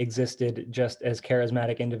they existed just as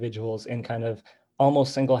charismatic individuals and kind of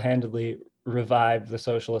almost single-handedly revived the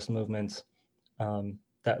socialist movements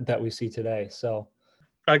that we see today. So,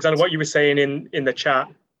 Alexander, what you were saying in the chat,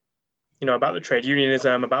 about the trade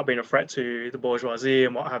unionism, about being a threat to the bourgeoisie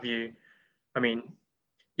and what have you. I mean,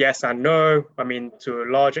 yes and no. I mean, to a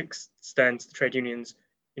large extent, the trade unions,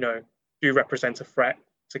 do represent a threat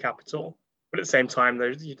to capital. But at the same time,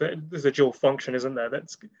 there's a dual function, isn't there?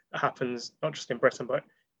 That happens not just in Britain, but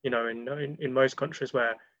in most countries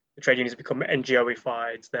where the trade unions become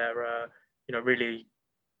NGOified. They're really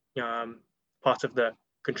part of the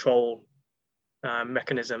control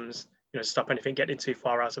mechanisms, stop anything getting too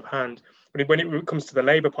far out of hand. But when it comes to the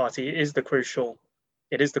Labour Party, it is the crucial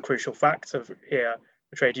factor here.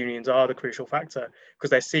 The trade unions are the crucial factor because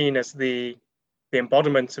they're seen as the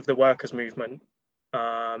embodiment of the workers' movement,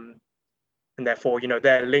 and therefore,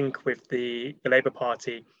 their link with the Labour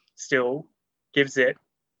Party still gives it,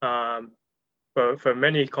 for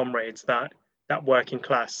many comrades, that working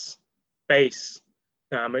class base,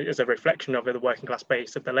 as a reflection of the working class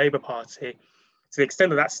base of the Labour Party. To the extent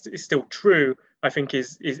that that's still true, I think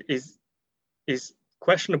is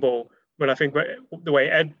questionable. When I think the way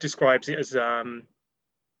Ed describes it as,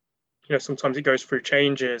 sometimes it goes through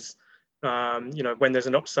changes. When there's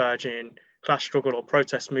an upsurge in class struggle or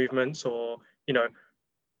protest movements, or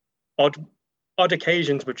odd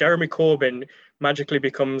occasions where Jeremy Corbyn magically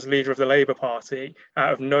becomes leader of the Labour Party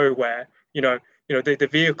out of nowhere. The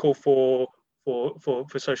vehicle for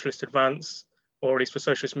socialist advance, or at least for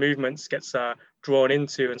socialist movements, gets drawn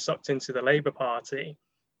into and sucked into the Labour Party,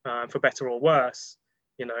 for better or worse.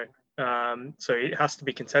 So it has to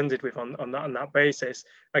be contended with on that basis.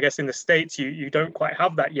 I guess in the States you don't quite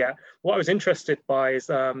have that yet. What I was interested by is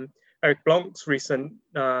Eric Blanc's recent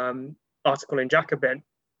article in Jacobin,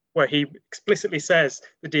 where he explicitly says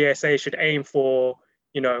the DSA should aim for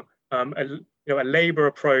a Labour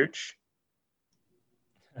approach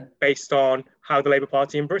based on how the Labour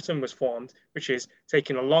Party in Britain was formed, which is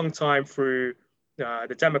taking a long time through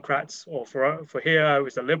the Democrats, or for here it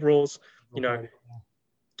was the Liberals,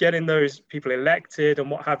 getting those people elected and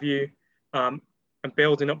what have you, and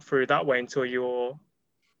building up through that way until you're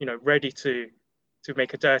ready to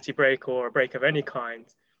make a dirty break or a break of any kind.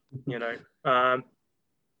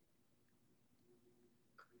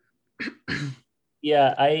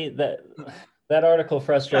 Yeah, that article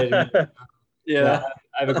frustrated me. Yeah,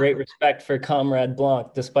 I have a great respect for Comrade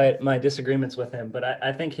Blanc, despite my disagreements with him. But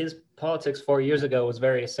I think his politics 4 years ago was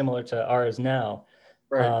very similar to ours now.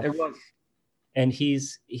 right. It was. And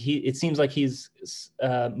it seems like he's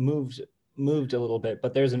moved a little bit.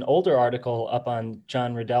 But there's an older article up on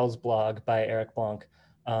John Riddell's blog by Eric Blanc.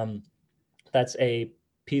 That's a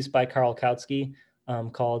piece by Karl Kautsky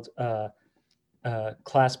called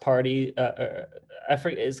Class Party. I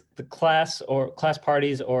forget, is the class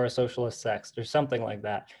parties or a socialist sex or something like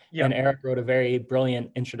that. Yeah. And Eric wrote a very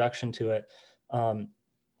brilliant introduction to it,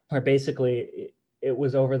 where basically it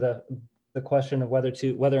was over the question of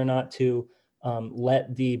whether or not to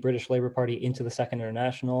let the British Labour Party into the Second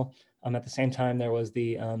International. At the same time, there was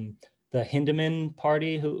the Hindeman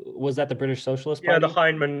Party, who was that the British Socialist Party? Yeah, the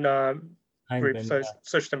Heinemann group,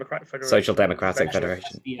 Social Democratic Federation. Social Democratic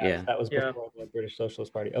Federation. Yeah, that was before the British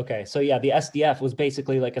Socialist Party. Okay, so yeah, the SDF was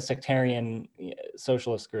basically like a sectarian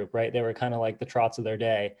socialist group, right? They were kind of like the Trots of their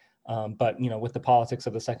day, but with the politics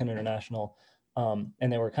of the Second International,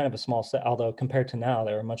 and they were kind of a small set, although compared to now,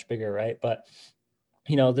 they were much bigger, right? But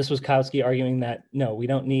this was Kautsky arguing that no, we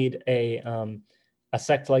don't need a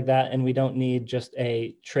sect like that, and we don't need just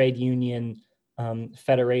a trade union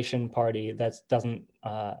federation party that doesn't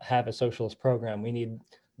have a socialist program. We need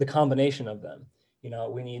the combination of them.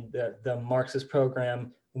 We need the Marxist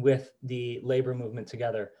program with the labor movement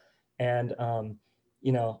together. And,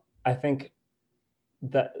 I think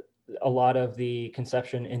that a lot of the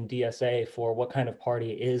conception in DSA for what kind of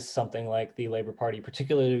party is something like the Labor Party,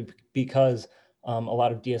 particularly because a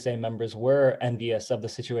lot of DSA members were envious of the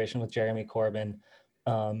situation with Jeremy Corbyn.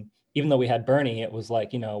 Even though we had Bernie, it was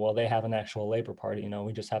like, well, they have an actual Labor Party,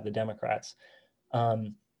 we just have the Democrats.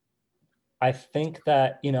 I think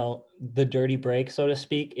that, the dirty break, so to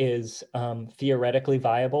speak, is theoretically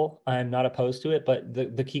viable. I'm not opposed to it, but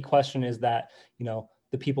the key question is that,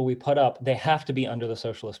 the people we put up, they have to be under the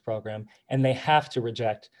socialist program, and they have to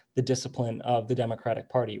reject the discipline of the Democratic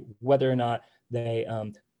Party, whether or not they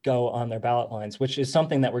go on their ballot lines, which is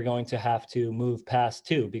something that we're going to have to move past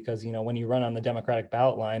too, because when you run on the Democratic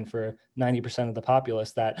ballot line for 90% of the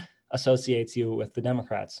populace, that associates you with the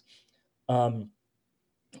Democrats.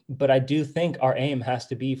 But I do think our aim has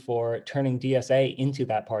to be for turning DSA into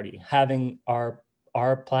that party, having our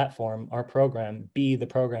platform, our program, be the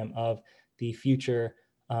program of the future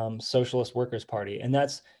Socialist Workers' Party. And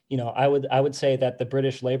that's, I would say that the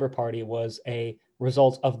British Labour Party was a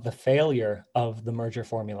result of the failure of the merger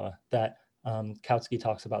formula that Kautsky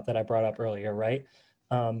talks about, that I brought up earlier, right?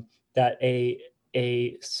 That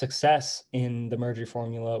a success in the merger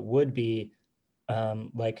formula would be,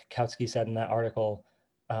 like Kautsky said in that article,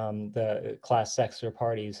 the class sector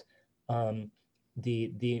parties,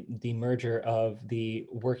 the merger of the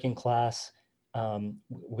working class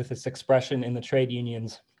with its expression in the trade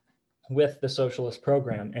unions with the socialist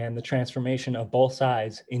program, and the transformation of both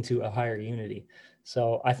sides into a higher unity.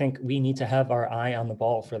 So I think we need to have our eye on the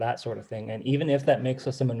ball for that sort of thing. And even if that makes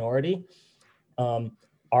us a minority,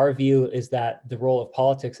 our view is that the role of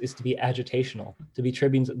politics is to be agitational, to be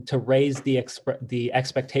tribunes, to raise the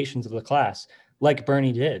expectations of the class, like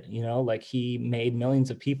Bernie did. Like he made millions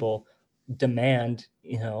of people demand,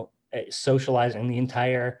 socializing the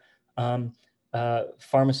entire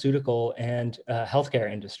pharmaceutical and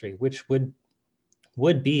healthcare industry, which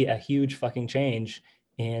would be a huge fucking change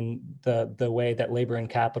in the way that labor and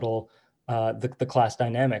capital, the class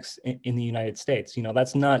dynamics in the United States.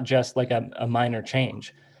 That's not just like a minor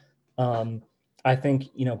change. I think,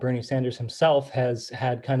 Bernie Sanders himself has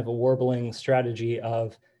had kind of a warbling strategy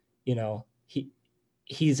of,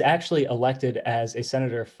 he's actually elected as a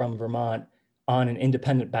senator from Vermont on an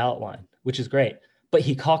independent ballot line, which is great, but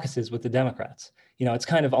he caucuses with the Democrats. It's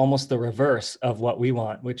kind of almost the reverse of what we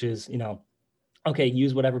want, which is, okay,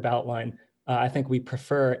 use whatever ballot line. I think we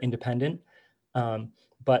prefer independent.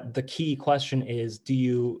 But the key question is, do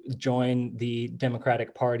you join the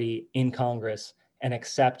Democratic Party in Congress and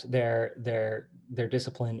accept their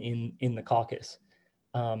discipline in the caucus?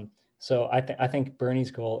 So I think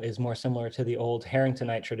Bernie's goal is more similar to the old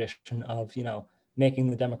Harringtonite tradition of, making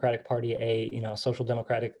the Democratic Party a, social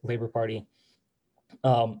democratic labor party.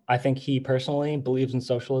 I think he personally believes in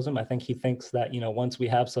socialism. I think he thinks that, once we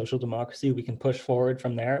have social democracy, we can push forward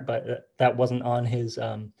from there, but that wasn't on his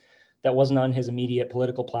immediate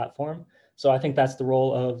political platform. So I think that's the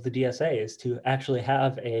role of the DSA, is to actually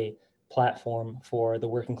have a platform for the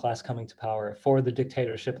working class coming to power, for the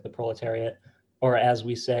dictatorship of the proletariat, or as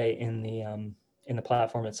we say in the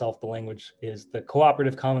platform itself, the language is the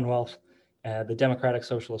cooperative commonwealth, the democratic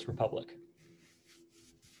socialist republic.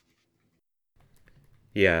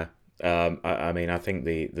 Yeah, I mean, I think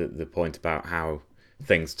the point about how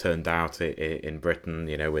things turned out in Britain,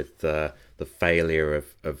 with the failure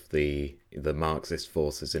of the Marxist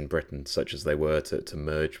forces in Britain, such as they were, to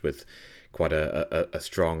merge with quite a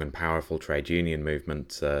strong and powerful trade union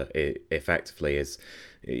movement, effectively is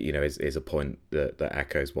a point that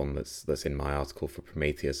echoes one that's in my article for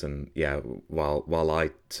Prometheus. And yeah, while I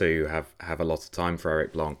too have a lot of time for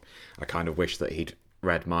Eric Blanc, I kind of wish that he'd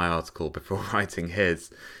read my article before writing his,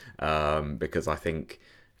 because I think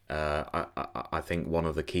I think one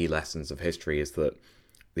of the key lessons of history is that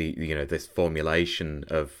this formulation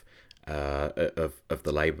of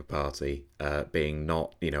the Labour Party being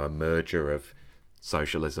not a merger of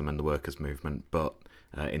socialism and the workers' movement, but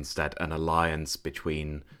instead an alliance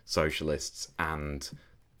between socialists and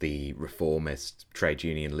the reformist trade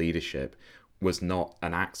union leadership was not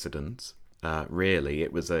an accident. Really,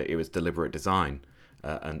 it was deliberate design.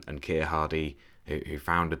 And Keir Hardie, who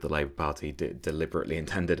founded the Labour Party, deliberately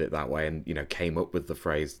intended it that way, and came up with the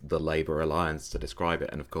phrase "the Labour Alliance" to describe it.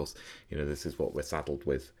 And of course, this is what we're saddled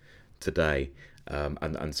with today.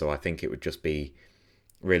 And so I think it would just be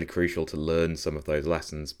really crucial to learn some of those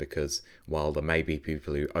lessons, because while there may be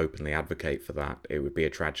people who openly advocate for that, it would be a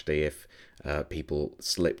tragedy if people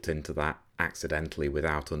slipped into that accidentally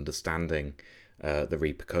without understanding the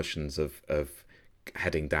repercussions of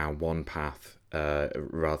heading down one path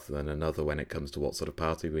rather than another when it comes to what sort of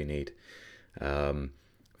party we need.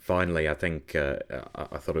 Finally, I think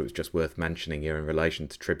I thought it was just worth mentioning here in relation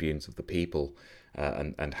to Tribunes of the People,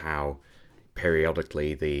 and how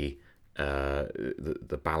periodically the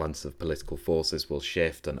balance of political forces will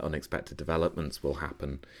shift and unexpected developments will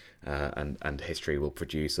happen, and history will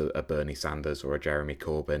produce a Bernie Sanders or a Jeremy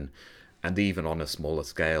Corbyn, and even on a smaller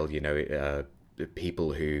scale,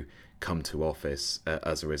 people who come to office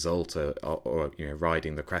as a result or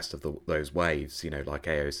riding the crest of those waves, like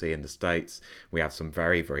AOC in the States. We have some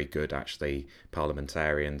very, very good actually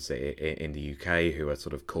parliamentarians in the UK who are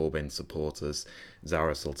sort of Corbyn supporters.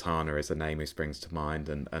 Zara Sultana is a name who springs to mind,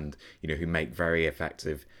 and who make very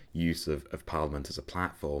effective use of Parliament as a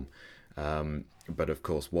platform. But of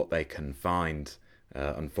course, what they can find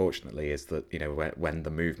unfortunately, is that when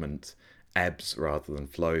the movement ebbs rather than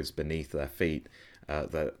flows beneath their feet,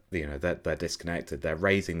 that they're disconnected. They're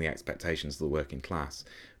raising the expectations of the working class,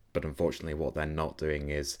 but unfortunately, what they're not doing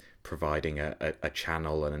is providing a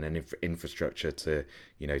channel and an infrastructure to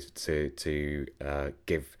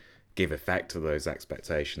give effect to those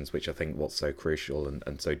expectations, which I think what's so crucial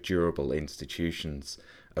and so durable institutions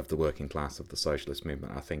of the working class of the socialist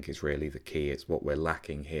movement, I think, is really the key. It's what we're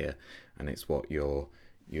lacking here, and it's what you're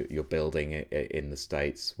building in the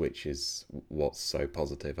States, which is what's so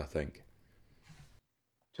positive, I think.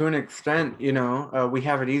 To an extent, we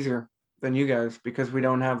have it easier than you guys because we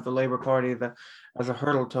don't have the Labor Party as a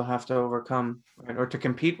hurdle to have to overcome, right? Or to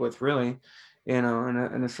compete with, really, in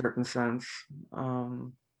a certain sense.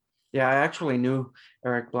 Yeah, I actually knew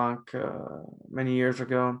Eric Blanc many years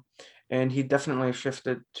ago, and he definitely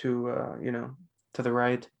shifted to to the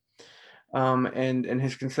right. And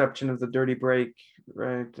his conception of the dirty break,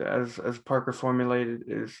 right, as Parker formulated,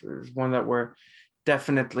 is one that we're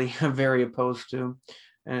definitely very opposed to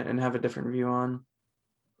and have a different view on.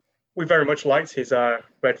 We very much liked his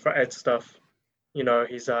Red for Ed stuff.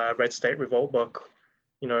 His Red State Revolt book.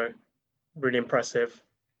 Really impressive.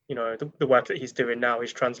 The work that he's doing now,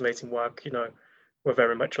 he's translating work. We're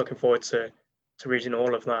very much looking forward to reading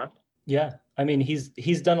all of that. Yeah, I mean,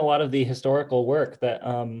 he's done a lot of the historical work that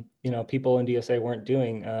people in DSA weren't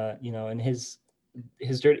doing. And his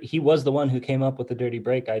he was the one who came up with the dirty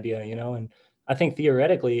break idea. And I think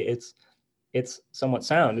theoretically it's somewhat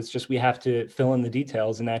sound. It's just we have to fill in the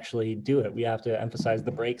details and actually do it. We have to emphasize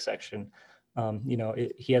the break section.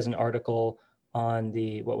 He has an article on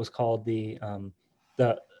what was called the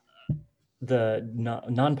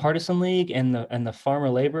nonpartisan league and the Farmer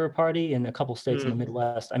Labor Party in a couple states in the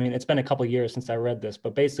Midwest. I mean, it's been a couple years since I read this,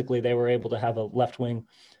 but basically they were able to have a left-wing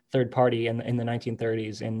third party in the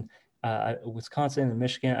 1930s in Wisconsin and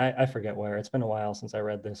Michigan. I forget where. It's been a while since I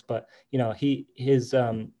read this, but his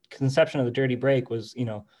conception of the dirty break was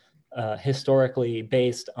historically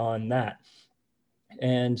based on that.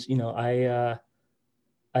 And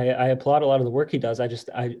I applaud a lot of the work he does.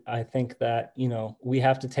 I think that we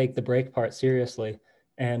have to take the break part seriously,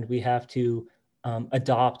 and we have to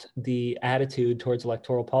adopt the attitude towards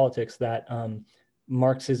electoral politics that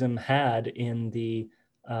Marxism had in the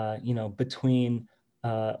between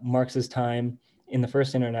Marx's time in the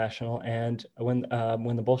First International and when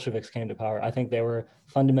the Bolsheviks came to power. I think they were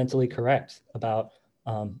fundamentally correct about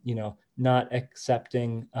not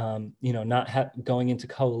accepting going into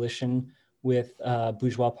coalition with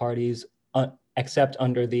bourgeois parties, except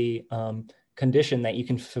under the condition that you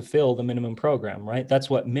can fulfill the minimum program, right? That's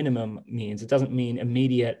what minimum means. It doesn't mean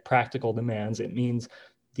immediate practical demands. It means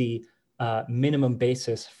the minimum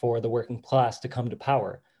basis for the working class to come to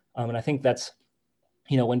power. And I think that's,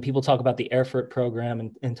 when people talk about the Erfurt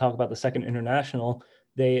program and talk about the Second International,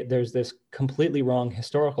 there's this completely wrong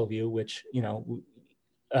historical view, which,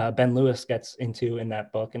 Ben Lewis gets into in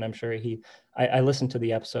that book, and I'm sure I listened to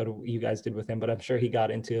the episode you guys did with him, but I'm sure he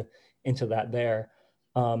got into that there.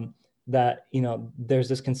 That there's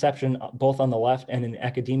this conception both on the left and in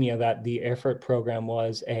academia that the Erfurt program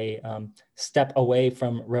was a step away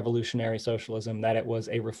from revolutionary socialism, that it was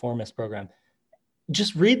a reformist program.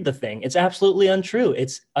 Just read the thing. It's absolutely untrue.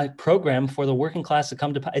 It's a program for the working class to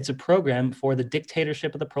come to power. It's a program for the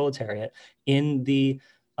dictatorship of the proletariat in the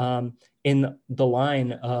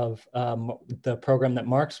line of the program that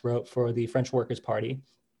Marx wrote for the French Workers' Party.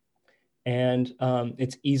 And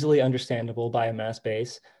it's easily understandable by a mass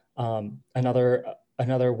base. Another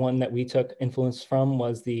one that we took influence from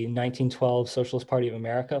was the 1912 Socialist Party of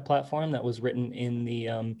America platform that was written in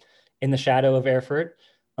the shadow of Erfurt.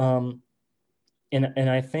 And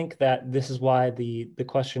I think that this is why the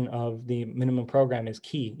question of the minimum program is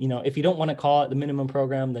key. If you don't want to call it the minimum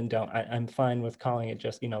program, then don't. I'm fine with calling it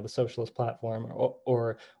just, the socialist platform,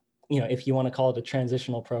 or if you want to call it a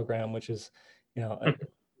transitional program, which is,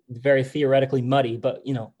 very theoretically muddy, but,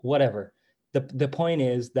 whatever. The point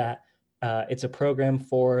is that it's a program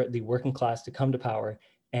for the working class to come to power,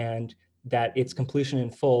 and that its completion in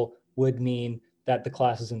full would mean that the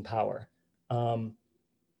class is in power.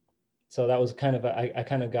 So that was kind of I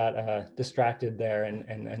kind of got distracted there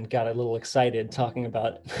and got a little excited talking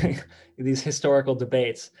about these historical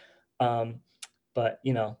debates. But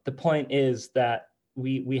the point is that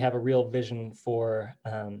we have a real vision for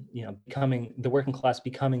becoming the working class,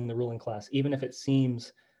 becoming the ruling class, even if it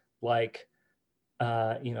seems like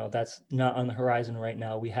that's not on the horizon right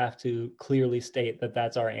now. We have to clearly state that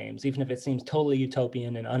that's our aims, even if it seems totally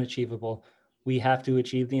utopian and unachievable. We have to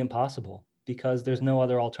achieve the impossible, because there's no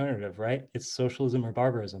other alternative, right? It's socialism or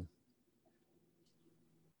barbarism.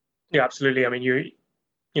 Yeah, absolutely. I mean,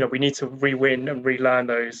 we need to re-win and relearn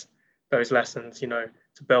those lessons,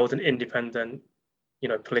 to build an independent,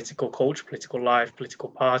 political culture, political life, political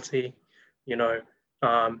party,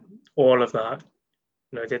 all of that.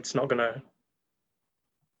 It's not gonna,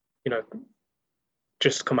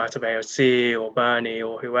 just come out of AOC or Bernie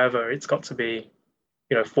or whoever. It's got to be,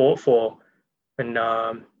 fought for. And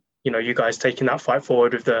you guys taking that fight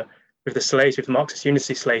forward with the slate, with the Marxist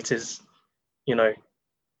Unity slate is,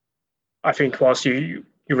 I think whilst you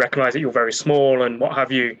recognize that you're very small and what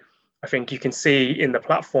have you, I think you can see in the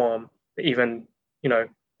platform that even,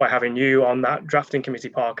 by having you on that drafting committee,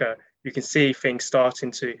 Parker, you can see things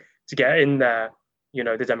starting to get in there,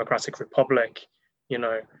 the Democratic Republic,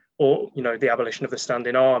 or, the abolition of the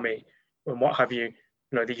standing army and what have you,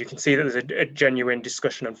 that you can see that there's a genuine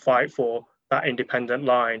discussion and fight for that independent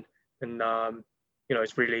line. And,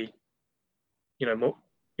 it's really,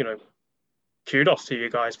 kudos to you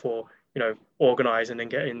guys for, organizing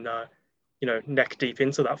and getting, neck deep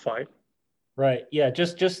into that fight. Right. Yeah.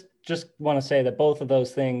 Just want to say that both of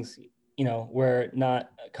those things, were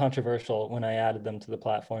not controversial when I added them to the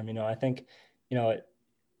platform. I think,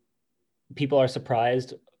 people are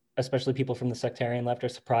surprised, especially people from the sectarian left are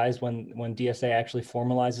surprised when DSA actually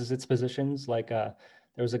formalizes its positions. Like there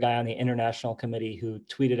was a guy on the international committee who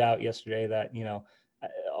tweeted out yesterday that,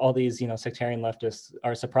 all these, sectarian leftists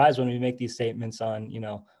are surprised when we make these statements on,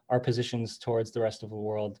 our positions towards the rest of the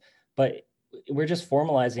world. But we're just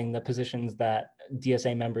formalizing the positions that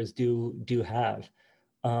DSA members do have.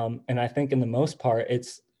 And I think in the most part,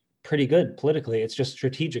 it's pretty good politically. It's just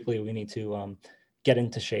strategically we need to get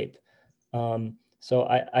into shape. So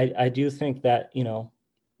I do think that,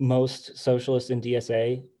 most socialists in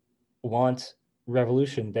DSA want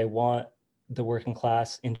revolution. They want the working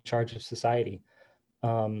class in charge of society.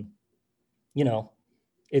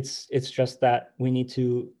 It's just that we need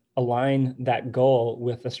to align that goal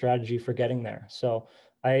with a strategy for getting there. So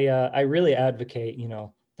I really advocate,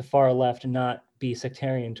 the far left not be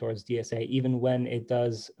sectarian towards DSA, even when it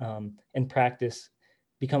does in practice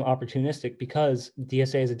become opportunistic, because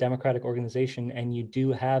DSA is a democratic organization and you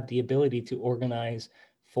do have the ability to organize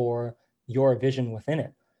for your vision within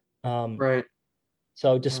it. Right.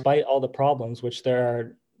 So despite all the problems, which there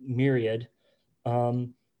are myriad,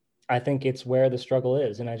 I think it's where the struggle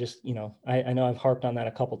is. And I just, I know I've harped on that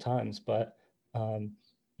a couple times, but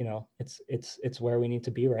it's where we need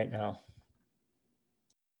to be right now.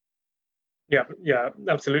 Yeah,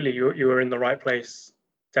 absolutely. You were in the right place,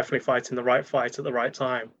 definitely fighting the right fight at the right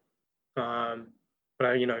time. But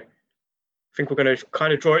I think we're going to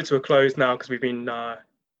kind of draw it to a close now, because we've been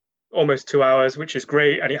almost 2 hours, which is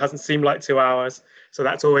great, and it hasn't seemed like 2 hours, so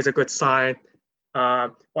that's always a good sign.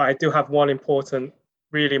 But I do have one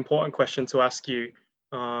really important question to ask you.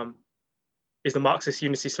 Is the Marxist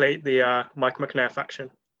Unity slate the Mike McNair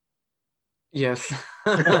faction? Yes.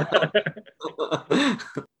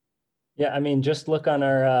 Yeah, I mean, just look on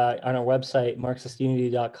our website,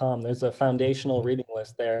 marxistunity.com. There's a foundational reading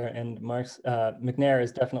list there, and McNair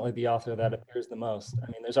is definitely the author that appears the most. I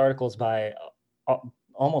mean, there's articles by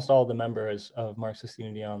almost all the members of Marxist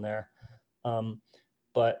Unity on there.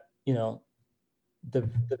 But the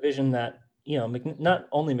vision that not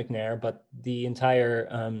only McNair, but the entire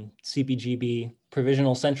CPGB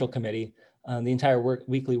Provisional Central Committee, the entire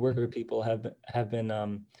weekly worker people have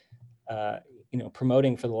been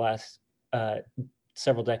promoting for the last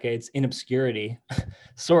several decades in obscurity,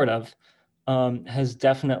 sort of, has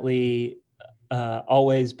definitely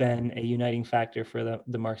always been a uniting factor for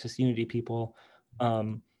the Marxist Unity people.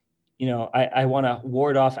 I want to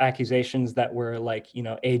ward off accusations that we're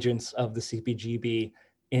agents of the CPGB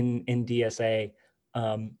in DSA.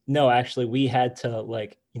 No, actually, we had to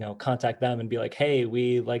contact them and be like, hey,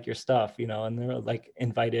 we like your stuff, and they were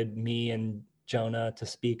invited me and Jonah to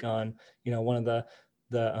speak on, one of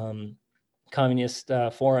the communist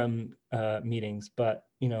forum meetings. But,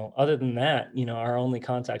 other than that, our only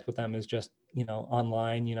contact with them is just,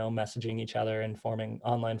 online, messaging each other and forming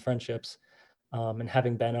online friendships, and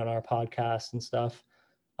having been on our podcast and stuff.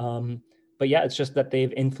 But yeah, it's just that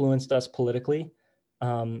they've influenced us politically.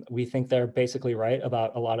 We think they're basically right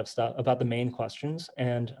about a lot of stuff, about the main questions.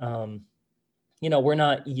 And, we're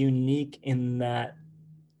not unique in that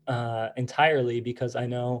entirely, because I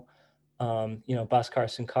know, Bhaskar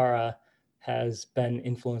Sunkara has been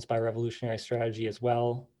influenced by revolutionary strategy as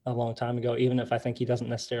well a long time ago, even if I think he doesn't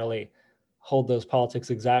necessarily hold those politics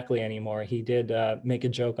exactly anymore. He did make a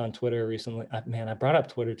joke on Twitter recently. Man, I brought up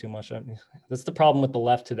Twitter too much. That's the problem with the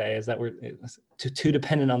left today, is that we're too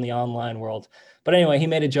dependent on the online world. But anyway, he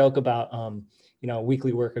made a joke about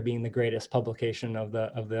Weekly Worker being the greatest publication of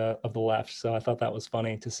the left. So I thought that was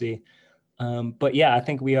funny to see. But yeah, I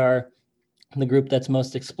think we are the group that's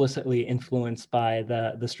most explicitly influenced by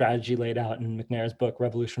the strategy laid out in McNair's book,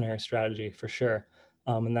 Revolutionary Strategy, for sure.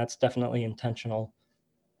 And that's definitely intentional.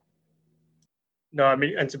 No, I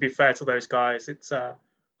mean, and to be fair to those guys, it's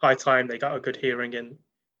high time they got a good hearing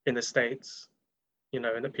in the States, and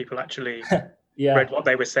that people actually read what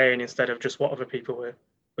they were saying instead of just what other people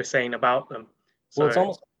were saying about them. So,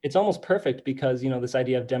 well, it's almost perfect because this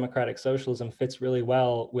idea of democratic socialism fits really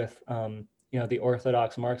well with the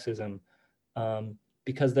orthodox Marxism,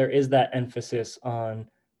 because there is that emphasis on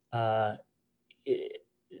the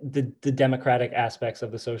democratic aspects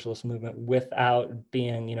of the socialist movement without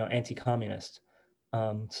being anti-communist.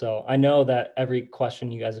 So I know that every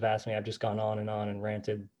question you guys have asked me, I've just gone on and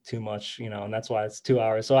ranted too much, and that's why it's 2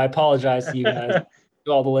 hours. So I apologize to you guys,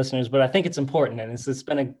 to all the listeners, but I think it's important, and it's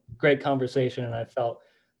been a great conversation, and I felt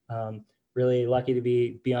really lucky to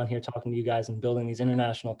be on here talking to you guys and building these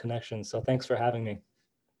international connections. So thanks for having me.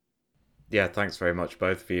 Yeah, thanks very much,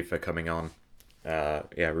 both of you, for coming on.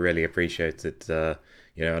 Really appreciate it.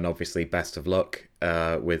 And obviously best of luck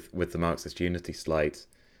with the Marxist Unity slate.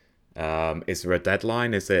 Is there a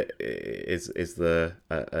deadline? Is there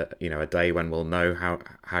a day when we'll know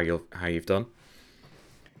how you've done?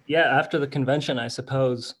 Yeah, after the convention, I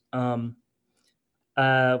suppose.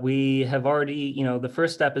 We have already, the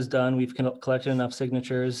first step is done. We've collected enough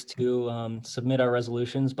signatures to submit our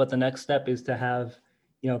resolutions, but the next step is to have,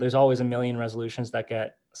 there's always a million resolutions that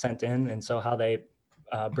get sent in, and so how they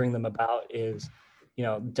bring them about is,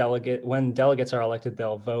 when delegates are elected,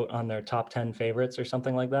 they'll vote on their top 10 favorites or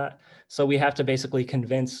something like that. So we have to basically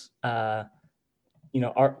convince, our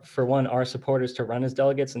supporters to run as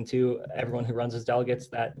delegates, and two, everyone who runs as delegates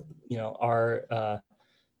that, our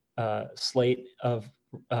slate of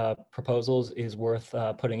proposals is worth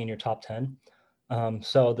putting in your top 10.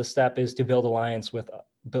 So the step is to build alliances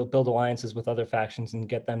with other factions and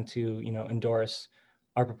get them to, endorse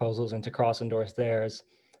our proposals and to cross-endorse theirs.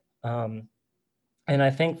 And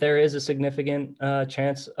I think there is a significant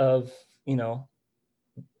chance of,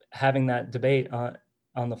 having that debate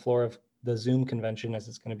on the floor of the Zoom convention, as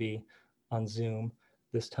it's going to be on Zoom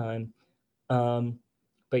this time.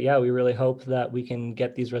 But yeah, we really hope that we can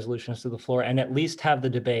get these resolutions to the floor and at least have the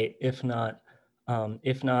debate, if not,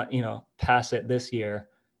 pass it this year,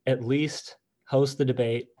 at least host the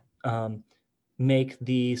debate, make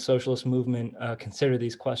the socialist movement consider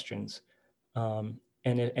these questions. And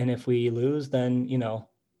if we lose, then,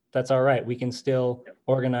 that's all right. We can still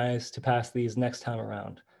organize to pass these next time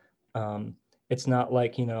around. It's not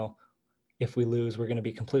like, if we lose, we're going to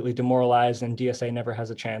be completely demoralized and DSA never has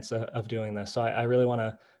a chance of doing this. So I really want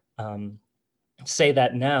to say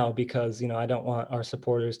that now, because, I don't want our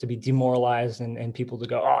supporters to be demoralized and people to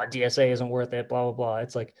go, oh, DSA isn't worth it, blah, blah, blah.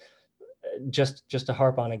 It's like, just to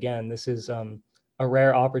harp on again, this is a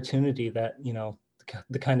rare opportunity that,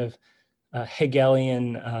 the kind of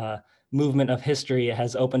Hegelian movement of history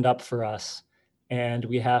has opened up for us, and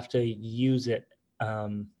we have to use it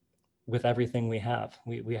with everything we have.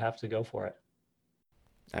 We have to go for it.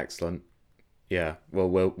 Excellent. Yeah, well,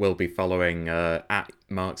 we'll be following at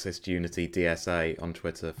Marxist Unity DSA on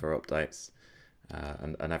Twitter for updates,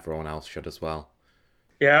 and everyone else should as well.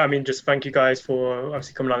 Yeah, I mean, just thank you guys for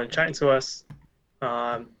obviously coming on and chatting to us.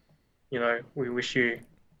 We wish you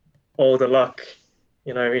all the luck,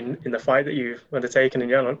 in the fight that you've undertaken.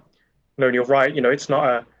 And you're right. It's not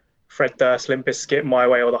a Fred Durst, Limp Bizkit, My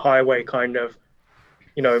Way or the Highway kind of,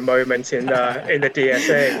 moment in the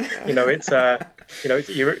DSA.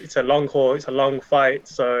 It's a long haul, it's a long fight.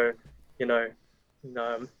 So,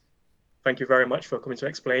 thank you very much for coming to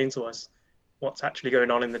explain to us what's actually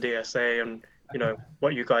going on in the DSA and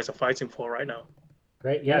what you guys are fighting for right now.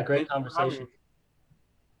 Great, yeah, great conversation.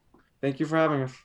 Thank you for having us.